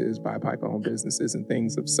businesses, BIPOC-owned businesses, and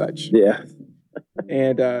things of such. Yeah.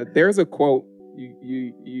 And there's a quote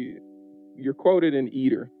you're quoted in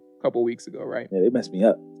Eater a couple weeks ago, right? Yeah, they messed me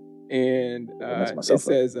up. And it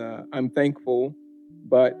says, "I'm thankful,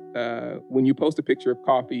 but when you post a picture of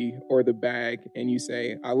coffee or the bag and you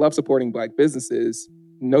say, 'I love supporting Black businesses,'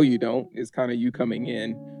 no, you don't. It's kind of you coming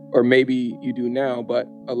in, or maybe you do now, but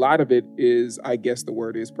a lot of it is, I guess the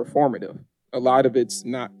word is performative. A lot of it's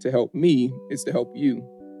not to help me, it's to help you,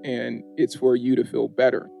 and it's for you to feel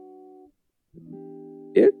better."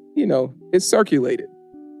 It's circulated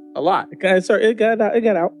a lot. It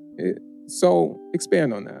got out. So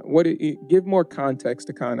expand on that. Give more context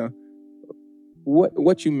to kind of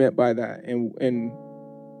what you meant by that, and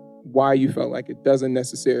why you felt like it doesn't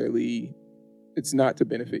necessarily. It's not to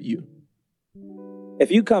benefit you. If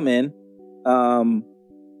you come in,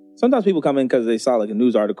 sometimes people come in because they saw like a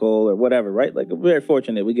news article or whatever, right? Like we're very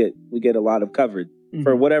fortunate. We get a lot of coverage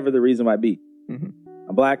for whatever the reason might be. Mm-hmm.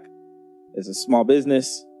 I'm Black. It's a small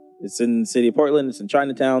business. It's in the city of Portland. It's in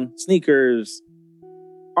Chinatown. Sneakers,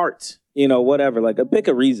 art, whatever. Like pick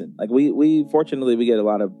a reason. Like we fortunately we get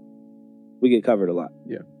covered a lot.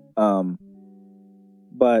 Yeah.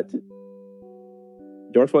 But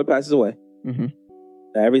George Floyd passes away. Mm-hmm.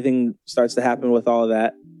 Everything starts to happen with all of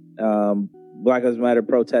that. Black Lives Matter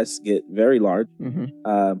protests get very large.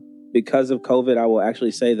 Mm-hmm. Because of COVID, I will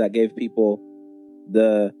actually say that gave people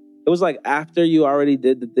it was like after you already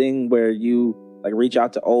did the thing where you like reach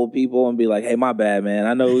out to old people and be like, "Hey, my bad, man.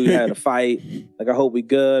 I know we had a fight. Like, I hope we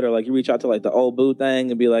good." Or like you reach out to like the old boo thing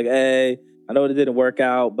and be like, "Hey, I know it didn't work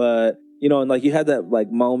out, but and like you had that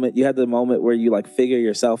like moment. You had the moment where you like figure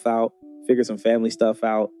yourself out, figure some family stuff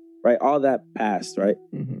out, right? All that passed, right?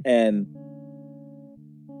 Mm-hmm. And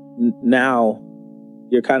now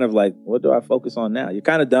you're kind of like, what do I focus on now? You're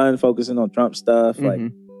kind of done focusing on Trump stuff, mm-hmm. like,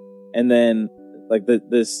 and then like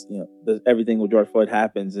this everything with George Floyd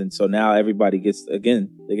happens, and so now everybody gets they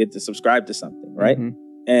get to subscribe to something, right? Mm-hmm.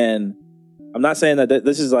 And I'm not saying that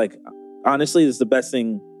this is like, honestly, this is the best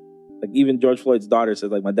thing. Like even George Floyd's daughter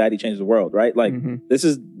said, like, my daddy changed the world, right? Like mm-hmm. this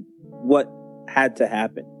is what had to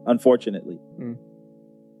happen, unfortunately. Mm.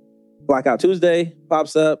 Blackout Tuesday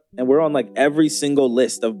pops up, and we're on like every single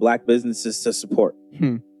list of Black businesses to support.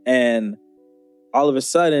 And all of a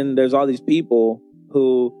sudden, there's all these people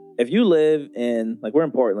who, if you live in, like, we're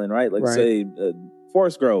in Portland, right? Like, say,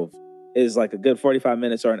 Forest Grove is like a good 45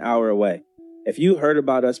 minutes or an hour away. If you heard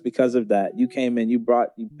about us because of that, you came in, you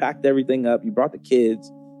packed everything up, you brought the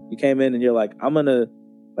kids, you came in and you're like, I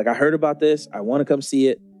heard about this, I want to come see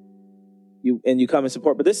it. You come and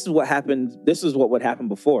support. But this is what happened. This is what would happen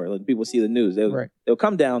before. Like people see the news. They'll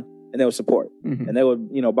come down and they'll support. Mm-hmm. And they would,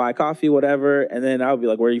 buy coffee, whatever. And then I would be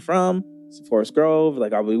like, where are you from? It's Forest Grove.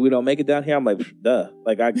 Like, we don't make it down here. I'm like, duh.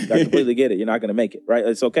 Like, I completely get it. You're not going to make it, right?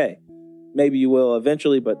 It's okay. Maybe you will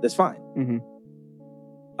eventually, but that's fine. Mm-hmm.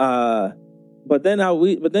 But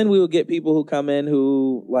then we would get people who come in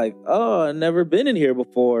who like, oh, I've never been in here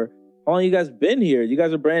before. How long you guys been here? You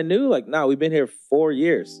guys are brand new? Like, no, we've been here 4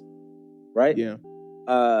 years. Right? Yeah.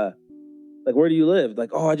 Like, where do you live?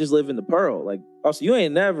 Like, oh, I just live in the Pearl. Like, oh, so you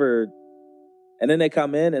ain't never. And then they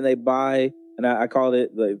come in and they buy, and I called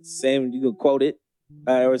it the same. You can quote it.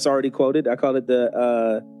 It's already quoted. I call it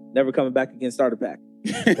the never coming back again starter pack.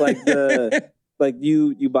 Like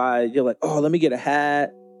you buy. You're like, oh, let me get a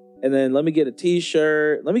hat, and then let me get a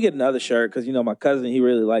T-shirt. Let me get another shirt because my cousin, he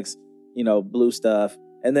really likes blue stuff.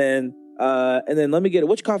 And then let me get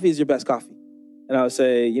which coffee is your best coffee? And I would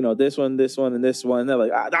say, this one, and this one. And they're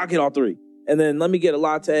like, I'll get all three. And then let me get a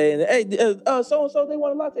latte. And hey, so-and-so, they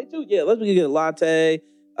want a latte too. Yeah, let me get a latte.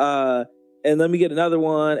 and let me get another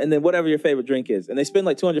one, and then whatever your favorite drink is. And they spend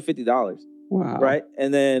like $250. Wow. Right?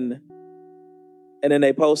 And then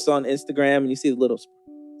they post on Instagram, and you see the little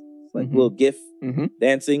little GIF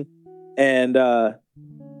dancing, and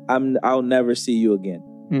I'll never see you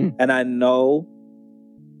again. And I know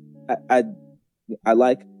I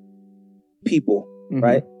like people,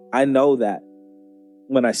 right? I know that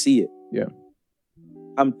when I see it. Yeah.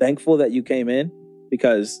 I'm thankful that you came in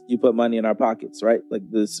because you put money in our pockets, right? Like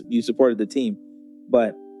this, you supported the team.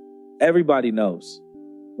 But everybody knows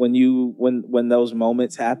when those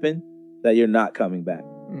moments happen that you're not coming back.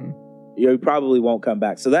 You probably won't come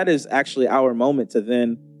back. So that is actually our moment to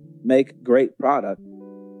then make great product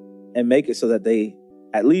and make it so that they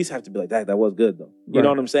at least have to be like, that was good though. You know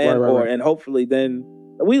what I'm saying? Right. And hopefully then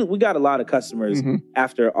we got a lot of customers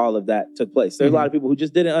after all of that took place. There's a lot of people who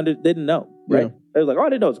just didn't know, right? Yeah. They're like, oh, I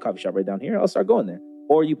didn't know it's a coffee shop right down here. I'll start going there.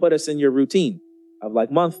 Or you put us in your routine of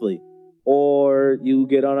like monthly, or you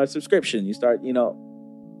get on a subscription. You start,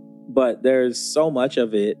 but there's so much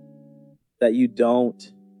of it that you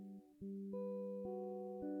don't.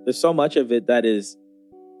 There's so much of it that is,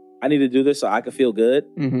 I need to do this so I can feel good.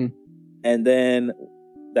 And then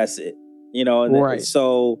that's it, right.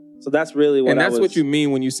 So that's really what what you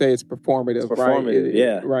mean when you say it's performative. It's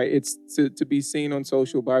performative, right? Right. It's to be seen on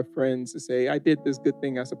social by friends to say, I did this good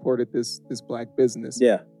thing. I supported this Black business.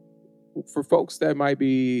 Yeah. For folks that might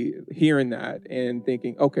be hearing that and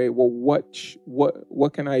thinking, okay, well,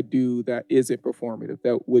 what can I do that isn't performative,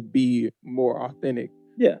 that would be more authentic?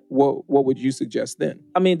 Yeah. What would you suggest then?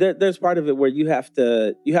 I mean, there's part of it where you have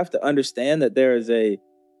to understand that there is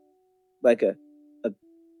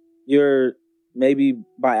you're maybe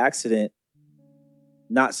by accident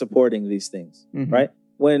not supporting these things, right?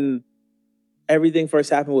 When everything first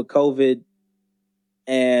happened with COVID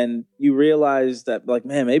and you realize that like,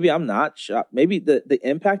 man, maybe I'm not shopped. Maybe the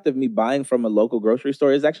impact of me buying from a local grocery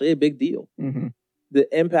store is actually a big deal. The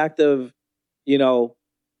impact of,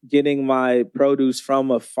 getting my produce from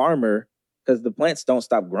a farmer because the plants don't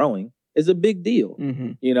stop growing is a big deal.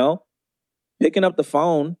 Picking up the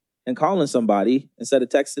phone and calling somebody instead of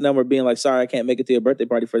texting them or being like, sorry, I can't make it to your birthday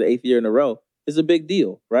party for the 8th year in a row is a big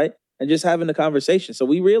deal, right? And just having a conversation. So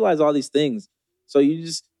we realize all these things. So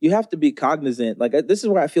you have to be cognizant. Like, this is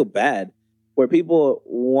where I feel bad, where people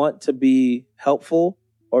want to be helpful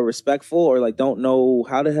or respectful or like don't know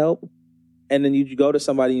how to help. And then you go to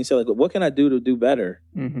somebody and you say like, what can I do to do better?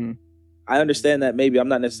 I understand that maybe I'm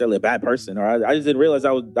not necessarily a bad person, or I just didn't realize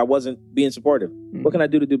I wasn't being supportive. What can I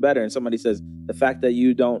do to do better? And somebody says, the fact that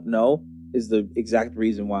you don't know is the exact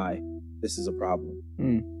reason why this is a problem.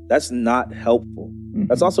 That's not helpful.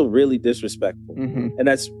 That's also really disrespectful. And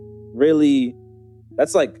that's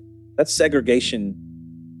segregation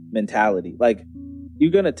mentality. Like,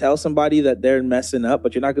 you're going to tell somebody that they're messing up,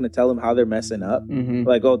 but you're not going to tell them how they're messing up.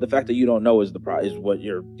 Like, oh, the fact that you don't know is what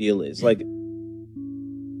your deal is. Like,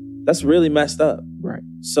 that's really messed up. Right.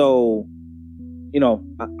 So,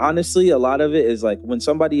 honestly, a lot of it is like when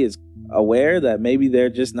somebody is aware that maybe they're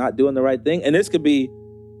just not doing the right thing. And this could be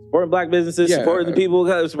supporting Black businesses, supporting the people,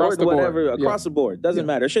 supporting whatever, across the board. Doesn't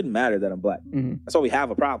matter. It shouldn't matter that I'm Black. That's why we have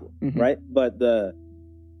a problem, right? But the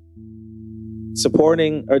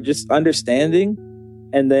supporting or just understanding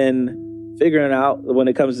and then figuring out when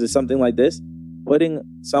it comes to something like this, putting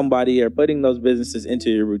somebody or putting those businesses into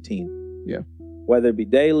your routine. Yeah. Whether it be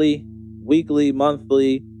daily, weekly,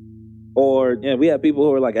 monthly, or we have people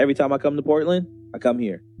who are like, every time I come to Portland, I come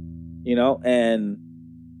here, and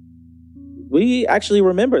we actually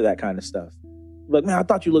remember that kind of stuff. Like, man, I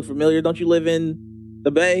thought you looked familiar. Don't you live in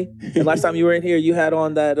the Bay? And last time you were in here, you had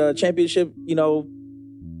on that championship,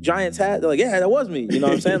 Giants hat. They're like, yeah, that was me. You know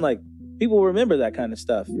what I'm saying? Like, people remember that kind of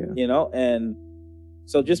stuff, and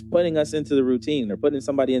so just putting us into the routine or putting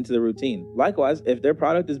somebody into the routine. Likewise, if their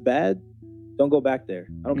product is bad, don't go back there.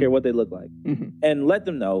 I don't care what they look like. And let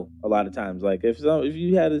them know a lot of times. Like, if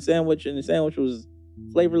you had a sandwich and the sandwich was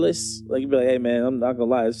flavorless, like, you'd be like, hey, man, I'm not going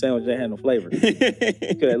to lie, this sandwich ain't had no flavor.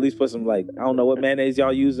 You could at least put some, like, I don't know what mayonnaise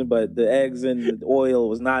y'all using, but the eggs and the oil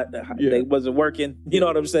was not, they wasn't working. You know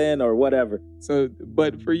what I'm saying? Or whatever. So,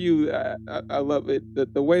 but for you, I love it.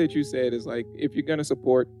 The way that you say it is like, if you're going to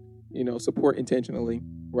support intentionally,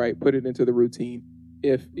 right? Put it into the routine.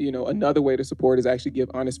 If, another way to support is actually give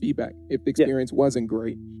honest feedback. If the experience wasn't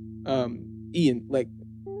great. Ian, like,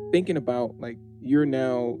 thinking about, like, you're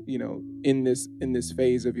now, in this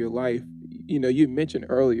phase of your life, you mentioned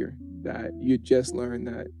earlier that you just learned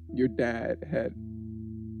that your dad had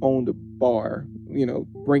owned a bar,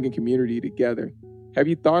 bringing community together. Have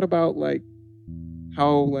you thought about, like,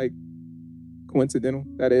 how, like, coincidental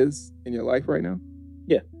that is in your life right now?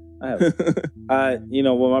 Yeah. I have.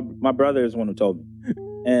 Well, my brother is the one who told me,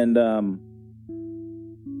 and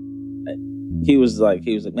he was like,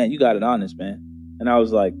 man, you got it honest, man. And I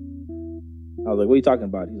was like, what are you talking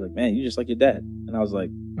about? He's like, man, you just like your dad. And I was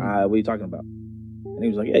like, what are you talking about? And he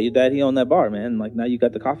was like, yeah, your dad, he owned that bar, man. Like, now you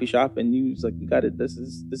got the coffee shop, and you was like, you got it. This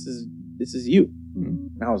is you.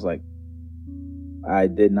 Mm-hmm. And I was like, I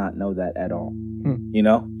did not know that at all.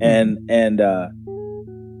 Mm-hmm. And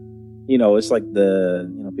it's like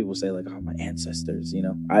people say like, oh, my ancestors,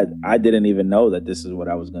 I didn't even know that this is what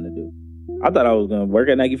I was going to do. I thought I was going to work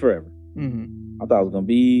at Nike forever. Mm-hmm. I thought I was going to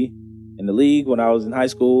be in the league when I was in high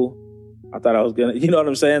school. I thought I was going to, you know what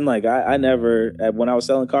I'm saying? Like, I never, when I was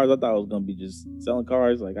selling cars, I thought I was going to be just selling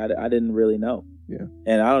cars. Like, I didn't really know. Yeah.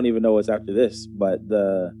 And I don't even know what's after this. But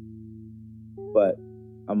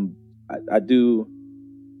I'm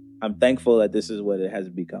thankful that this is what it has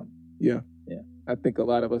become. Yeah. Yeah. I think a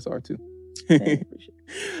lot of us are too.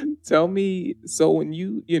 Tell me, so when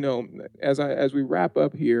you as we wrap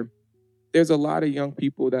up here, there's a lot of young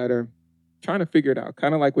people that are trying to figure it out,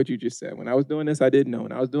 kind of like what you just said. When I was doing this, I didn't know.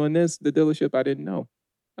 When I was doing this, the dealership, I didn't know.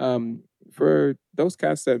 For those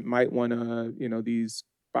cats that might want to, these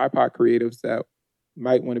BIPOC creatives that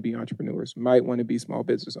might want to be entrepreneurs, might want to be small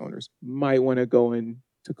business owners, might want to go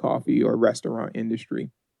into coffee or restaurant industry.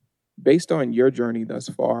 Based on your journey thus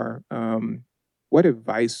far, what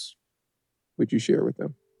advice would you share with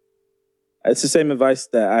them? It's the same advice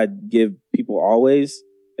that I give people always.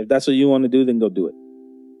 If that's what you want to do, then go do it.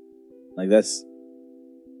 Like that's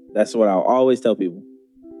what I'll always tell people.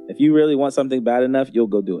 If you really want something bad enough, you'll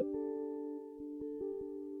go do it.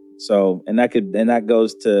 So, and that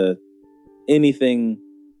goes to anything.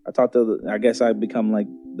 I guess I've become like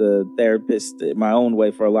the therapist in my own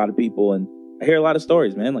way for a lot of people. And I hear a lot of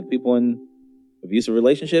stories, man, like people in abusive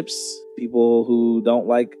relationships, people who don't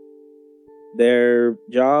like their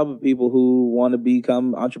job, people who want to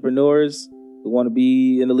become entrepreneurs, who want to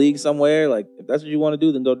be in the league somewhere. Like, if that's what you want to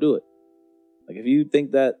do, then go do it. Like, if you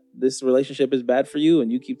think that this relationship is bad for you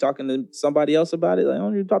and you keep talking to somebody else about it, like, I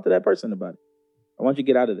want you to talk to that person about it. I want you to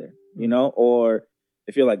get out of there, Or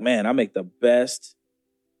if you're like, man, I make the best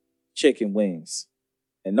chicken wings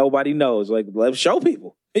and nobody knows, like, let's show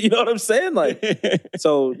people. You know what I'm saying? Like,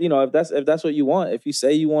 so, if that's what you want, if you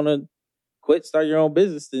say you want to quit, start your own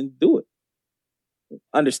business, then do it.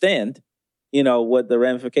 Understand, what the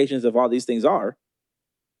ramifications of all these things are.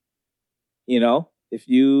 If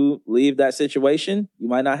you leave that situation, you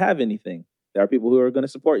might not have anything. There are people who are going to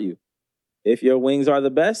support you. If your wings are the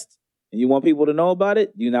best and you want people to know about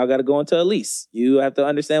it, you now got to go into a lease. You have to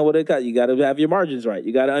understand what it costs. You got to have your margins right.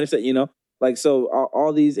 You got to understand, like, so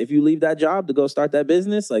all these, if you leave that job to go start that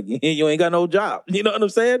business, like, you ain't got no job. You know what I'm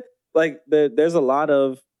saying? Like, there's a lot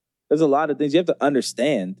of things you have to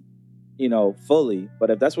understand, fully. But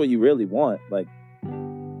if that's what you really want, like,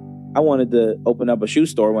 I wanted to open up a shoe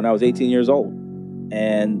store when I was 18 years old.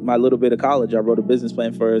 And my little bit of college, I wrote a business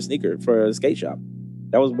plan for a skate shop.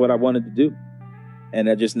 That was what I wanted to do. And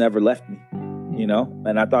it just never left me,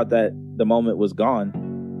 And I thought that the moment was gone.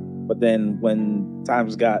 But then when I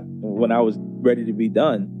was ready to be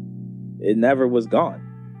done, it never was gone.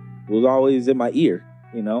 It was always in my ear,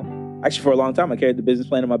 Actually, for a long time, I carried the business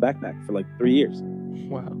plan in my backpack for like 3 years.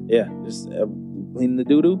 Wow. Yeah, just cleaning the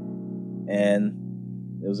doo-doo. And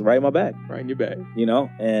it was right in my bag. Right in your bag.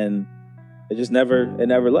 And it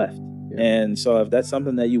never left. Yeah. And so if that's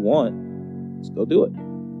something that you want, just go do it.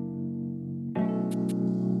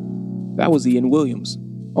 That was Ian Williams,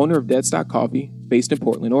 owner of Dead Stock Coffee, based in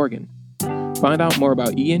Portland, Oregon. Find out more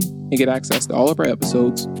about Ian and get access to all of our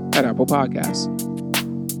episodes at Apple Podcasts.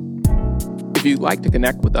 If you'd like to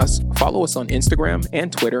connect with us, follow us on Instagram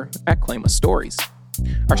and Twitter at Claim Us Stories.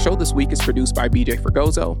 Our show this week is produced by BJ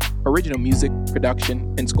Fregoso, original music,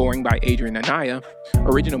 production, and scoring by Adrian Anaya,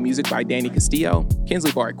 original music by Danny Castillo,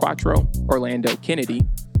 Kinsley Barry Quattro, Orlando Kennedy,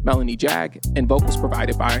 Melanie Jag, and vocals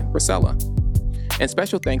provided by Rosella. And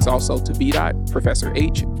special thanks also to B-Dot, Professor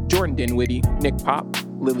H, Jordan Dinwiddie, Nick Pop,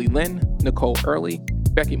 Lily Lynn, Nicole Early,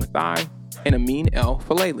 Becky Mathai, and Amin El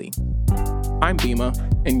Faleli. I'm Bima,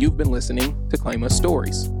 and you've been listening to Claim Us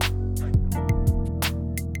Stories.